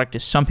the product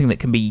is something that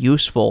can be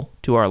useful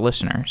to our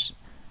listeners.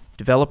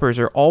 Developers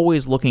are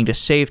always looking to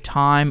save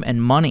time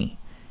and money,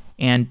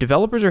 and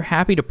developers are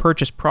happy to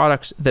purchase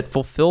products that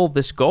fulfill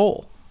this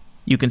goal.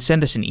 You can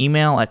send us an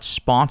email at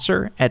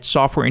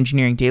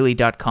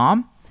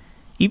sponsor@softwareengineeringdaily.com.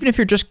 Even if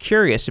you're just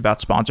curious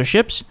about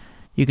sponsorships,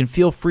 you can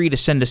feel free to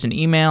send us an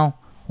email.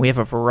 We have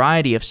a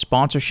variety of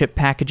sponsorship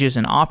packages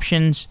and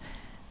options.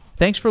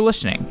 Thanks for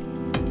listening.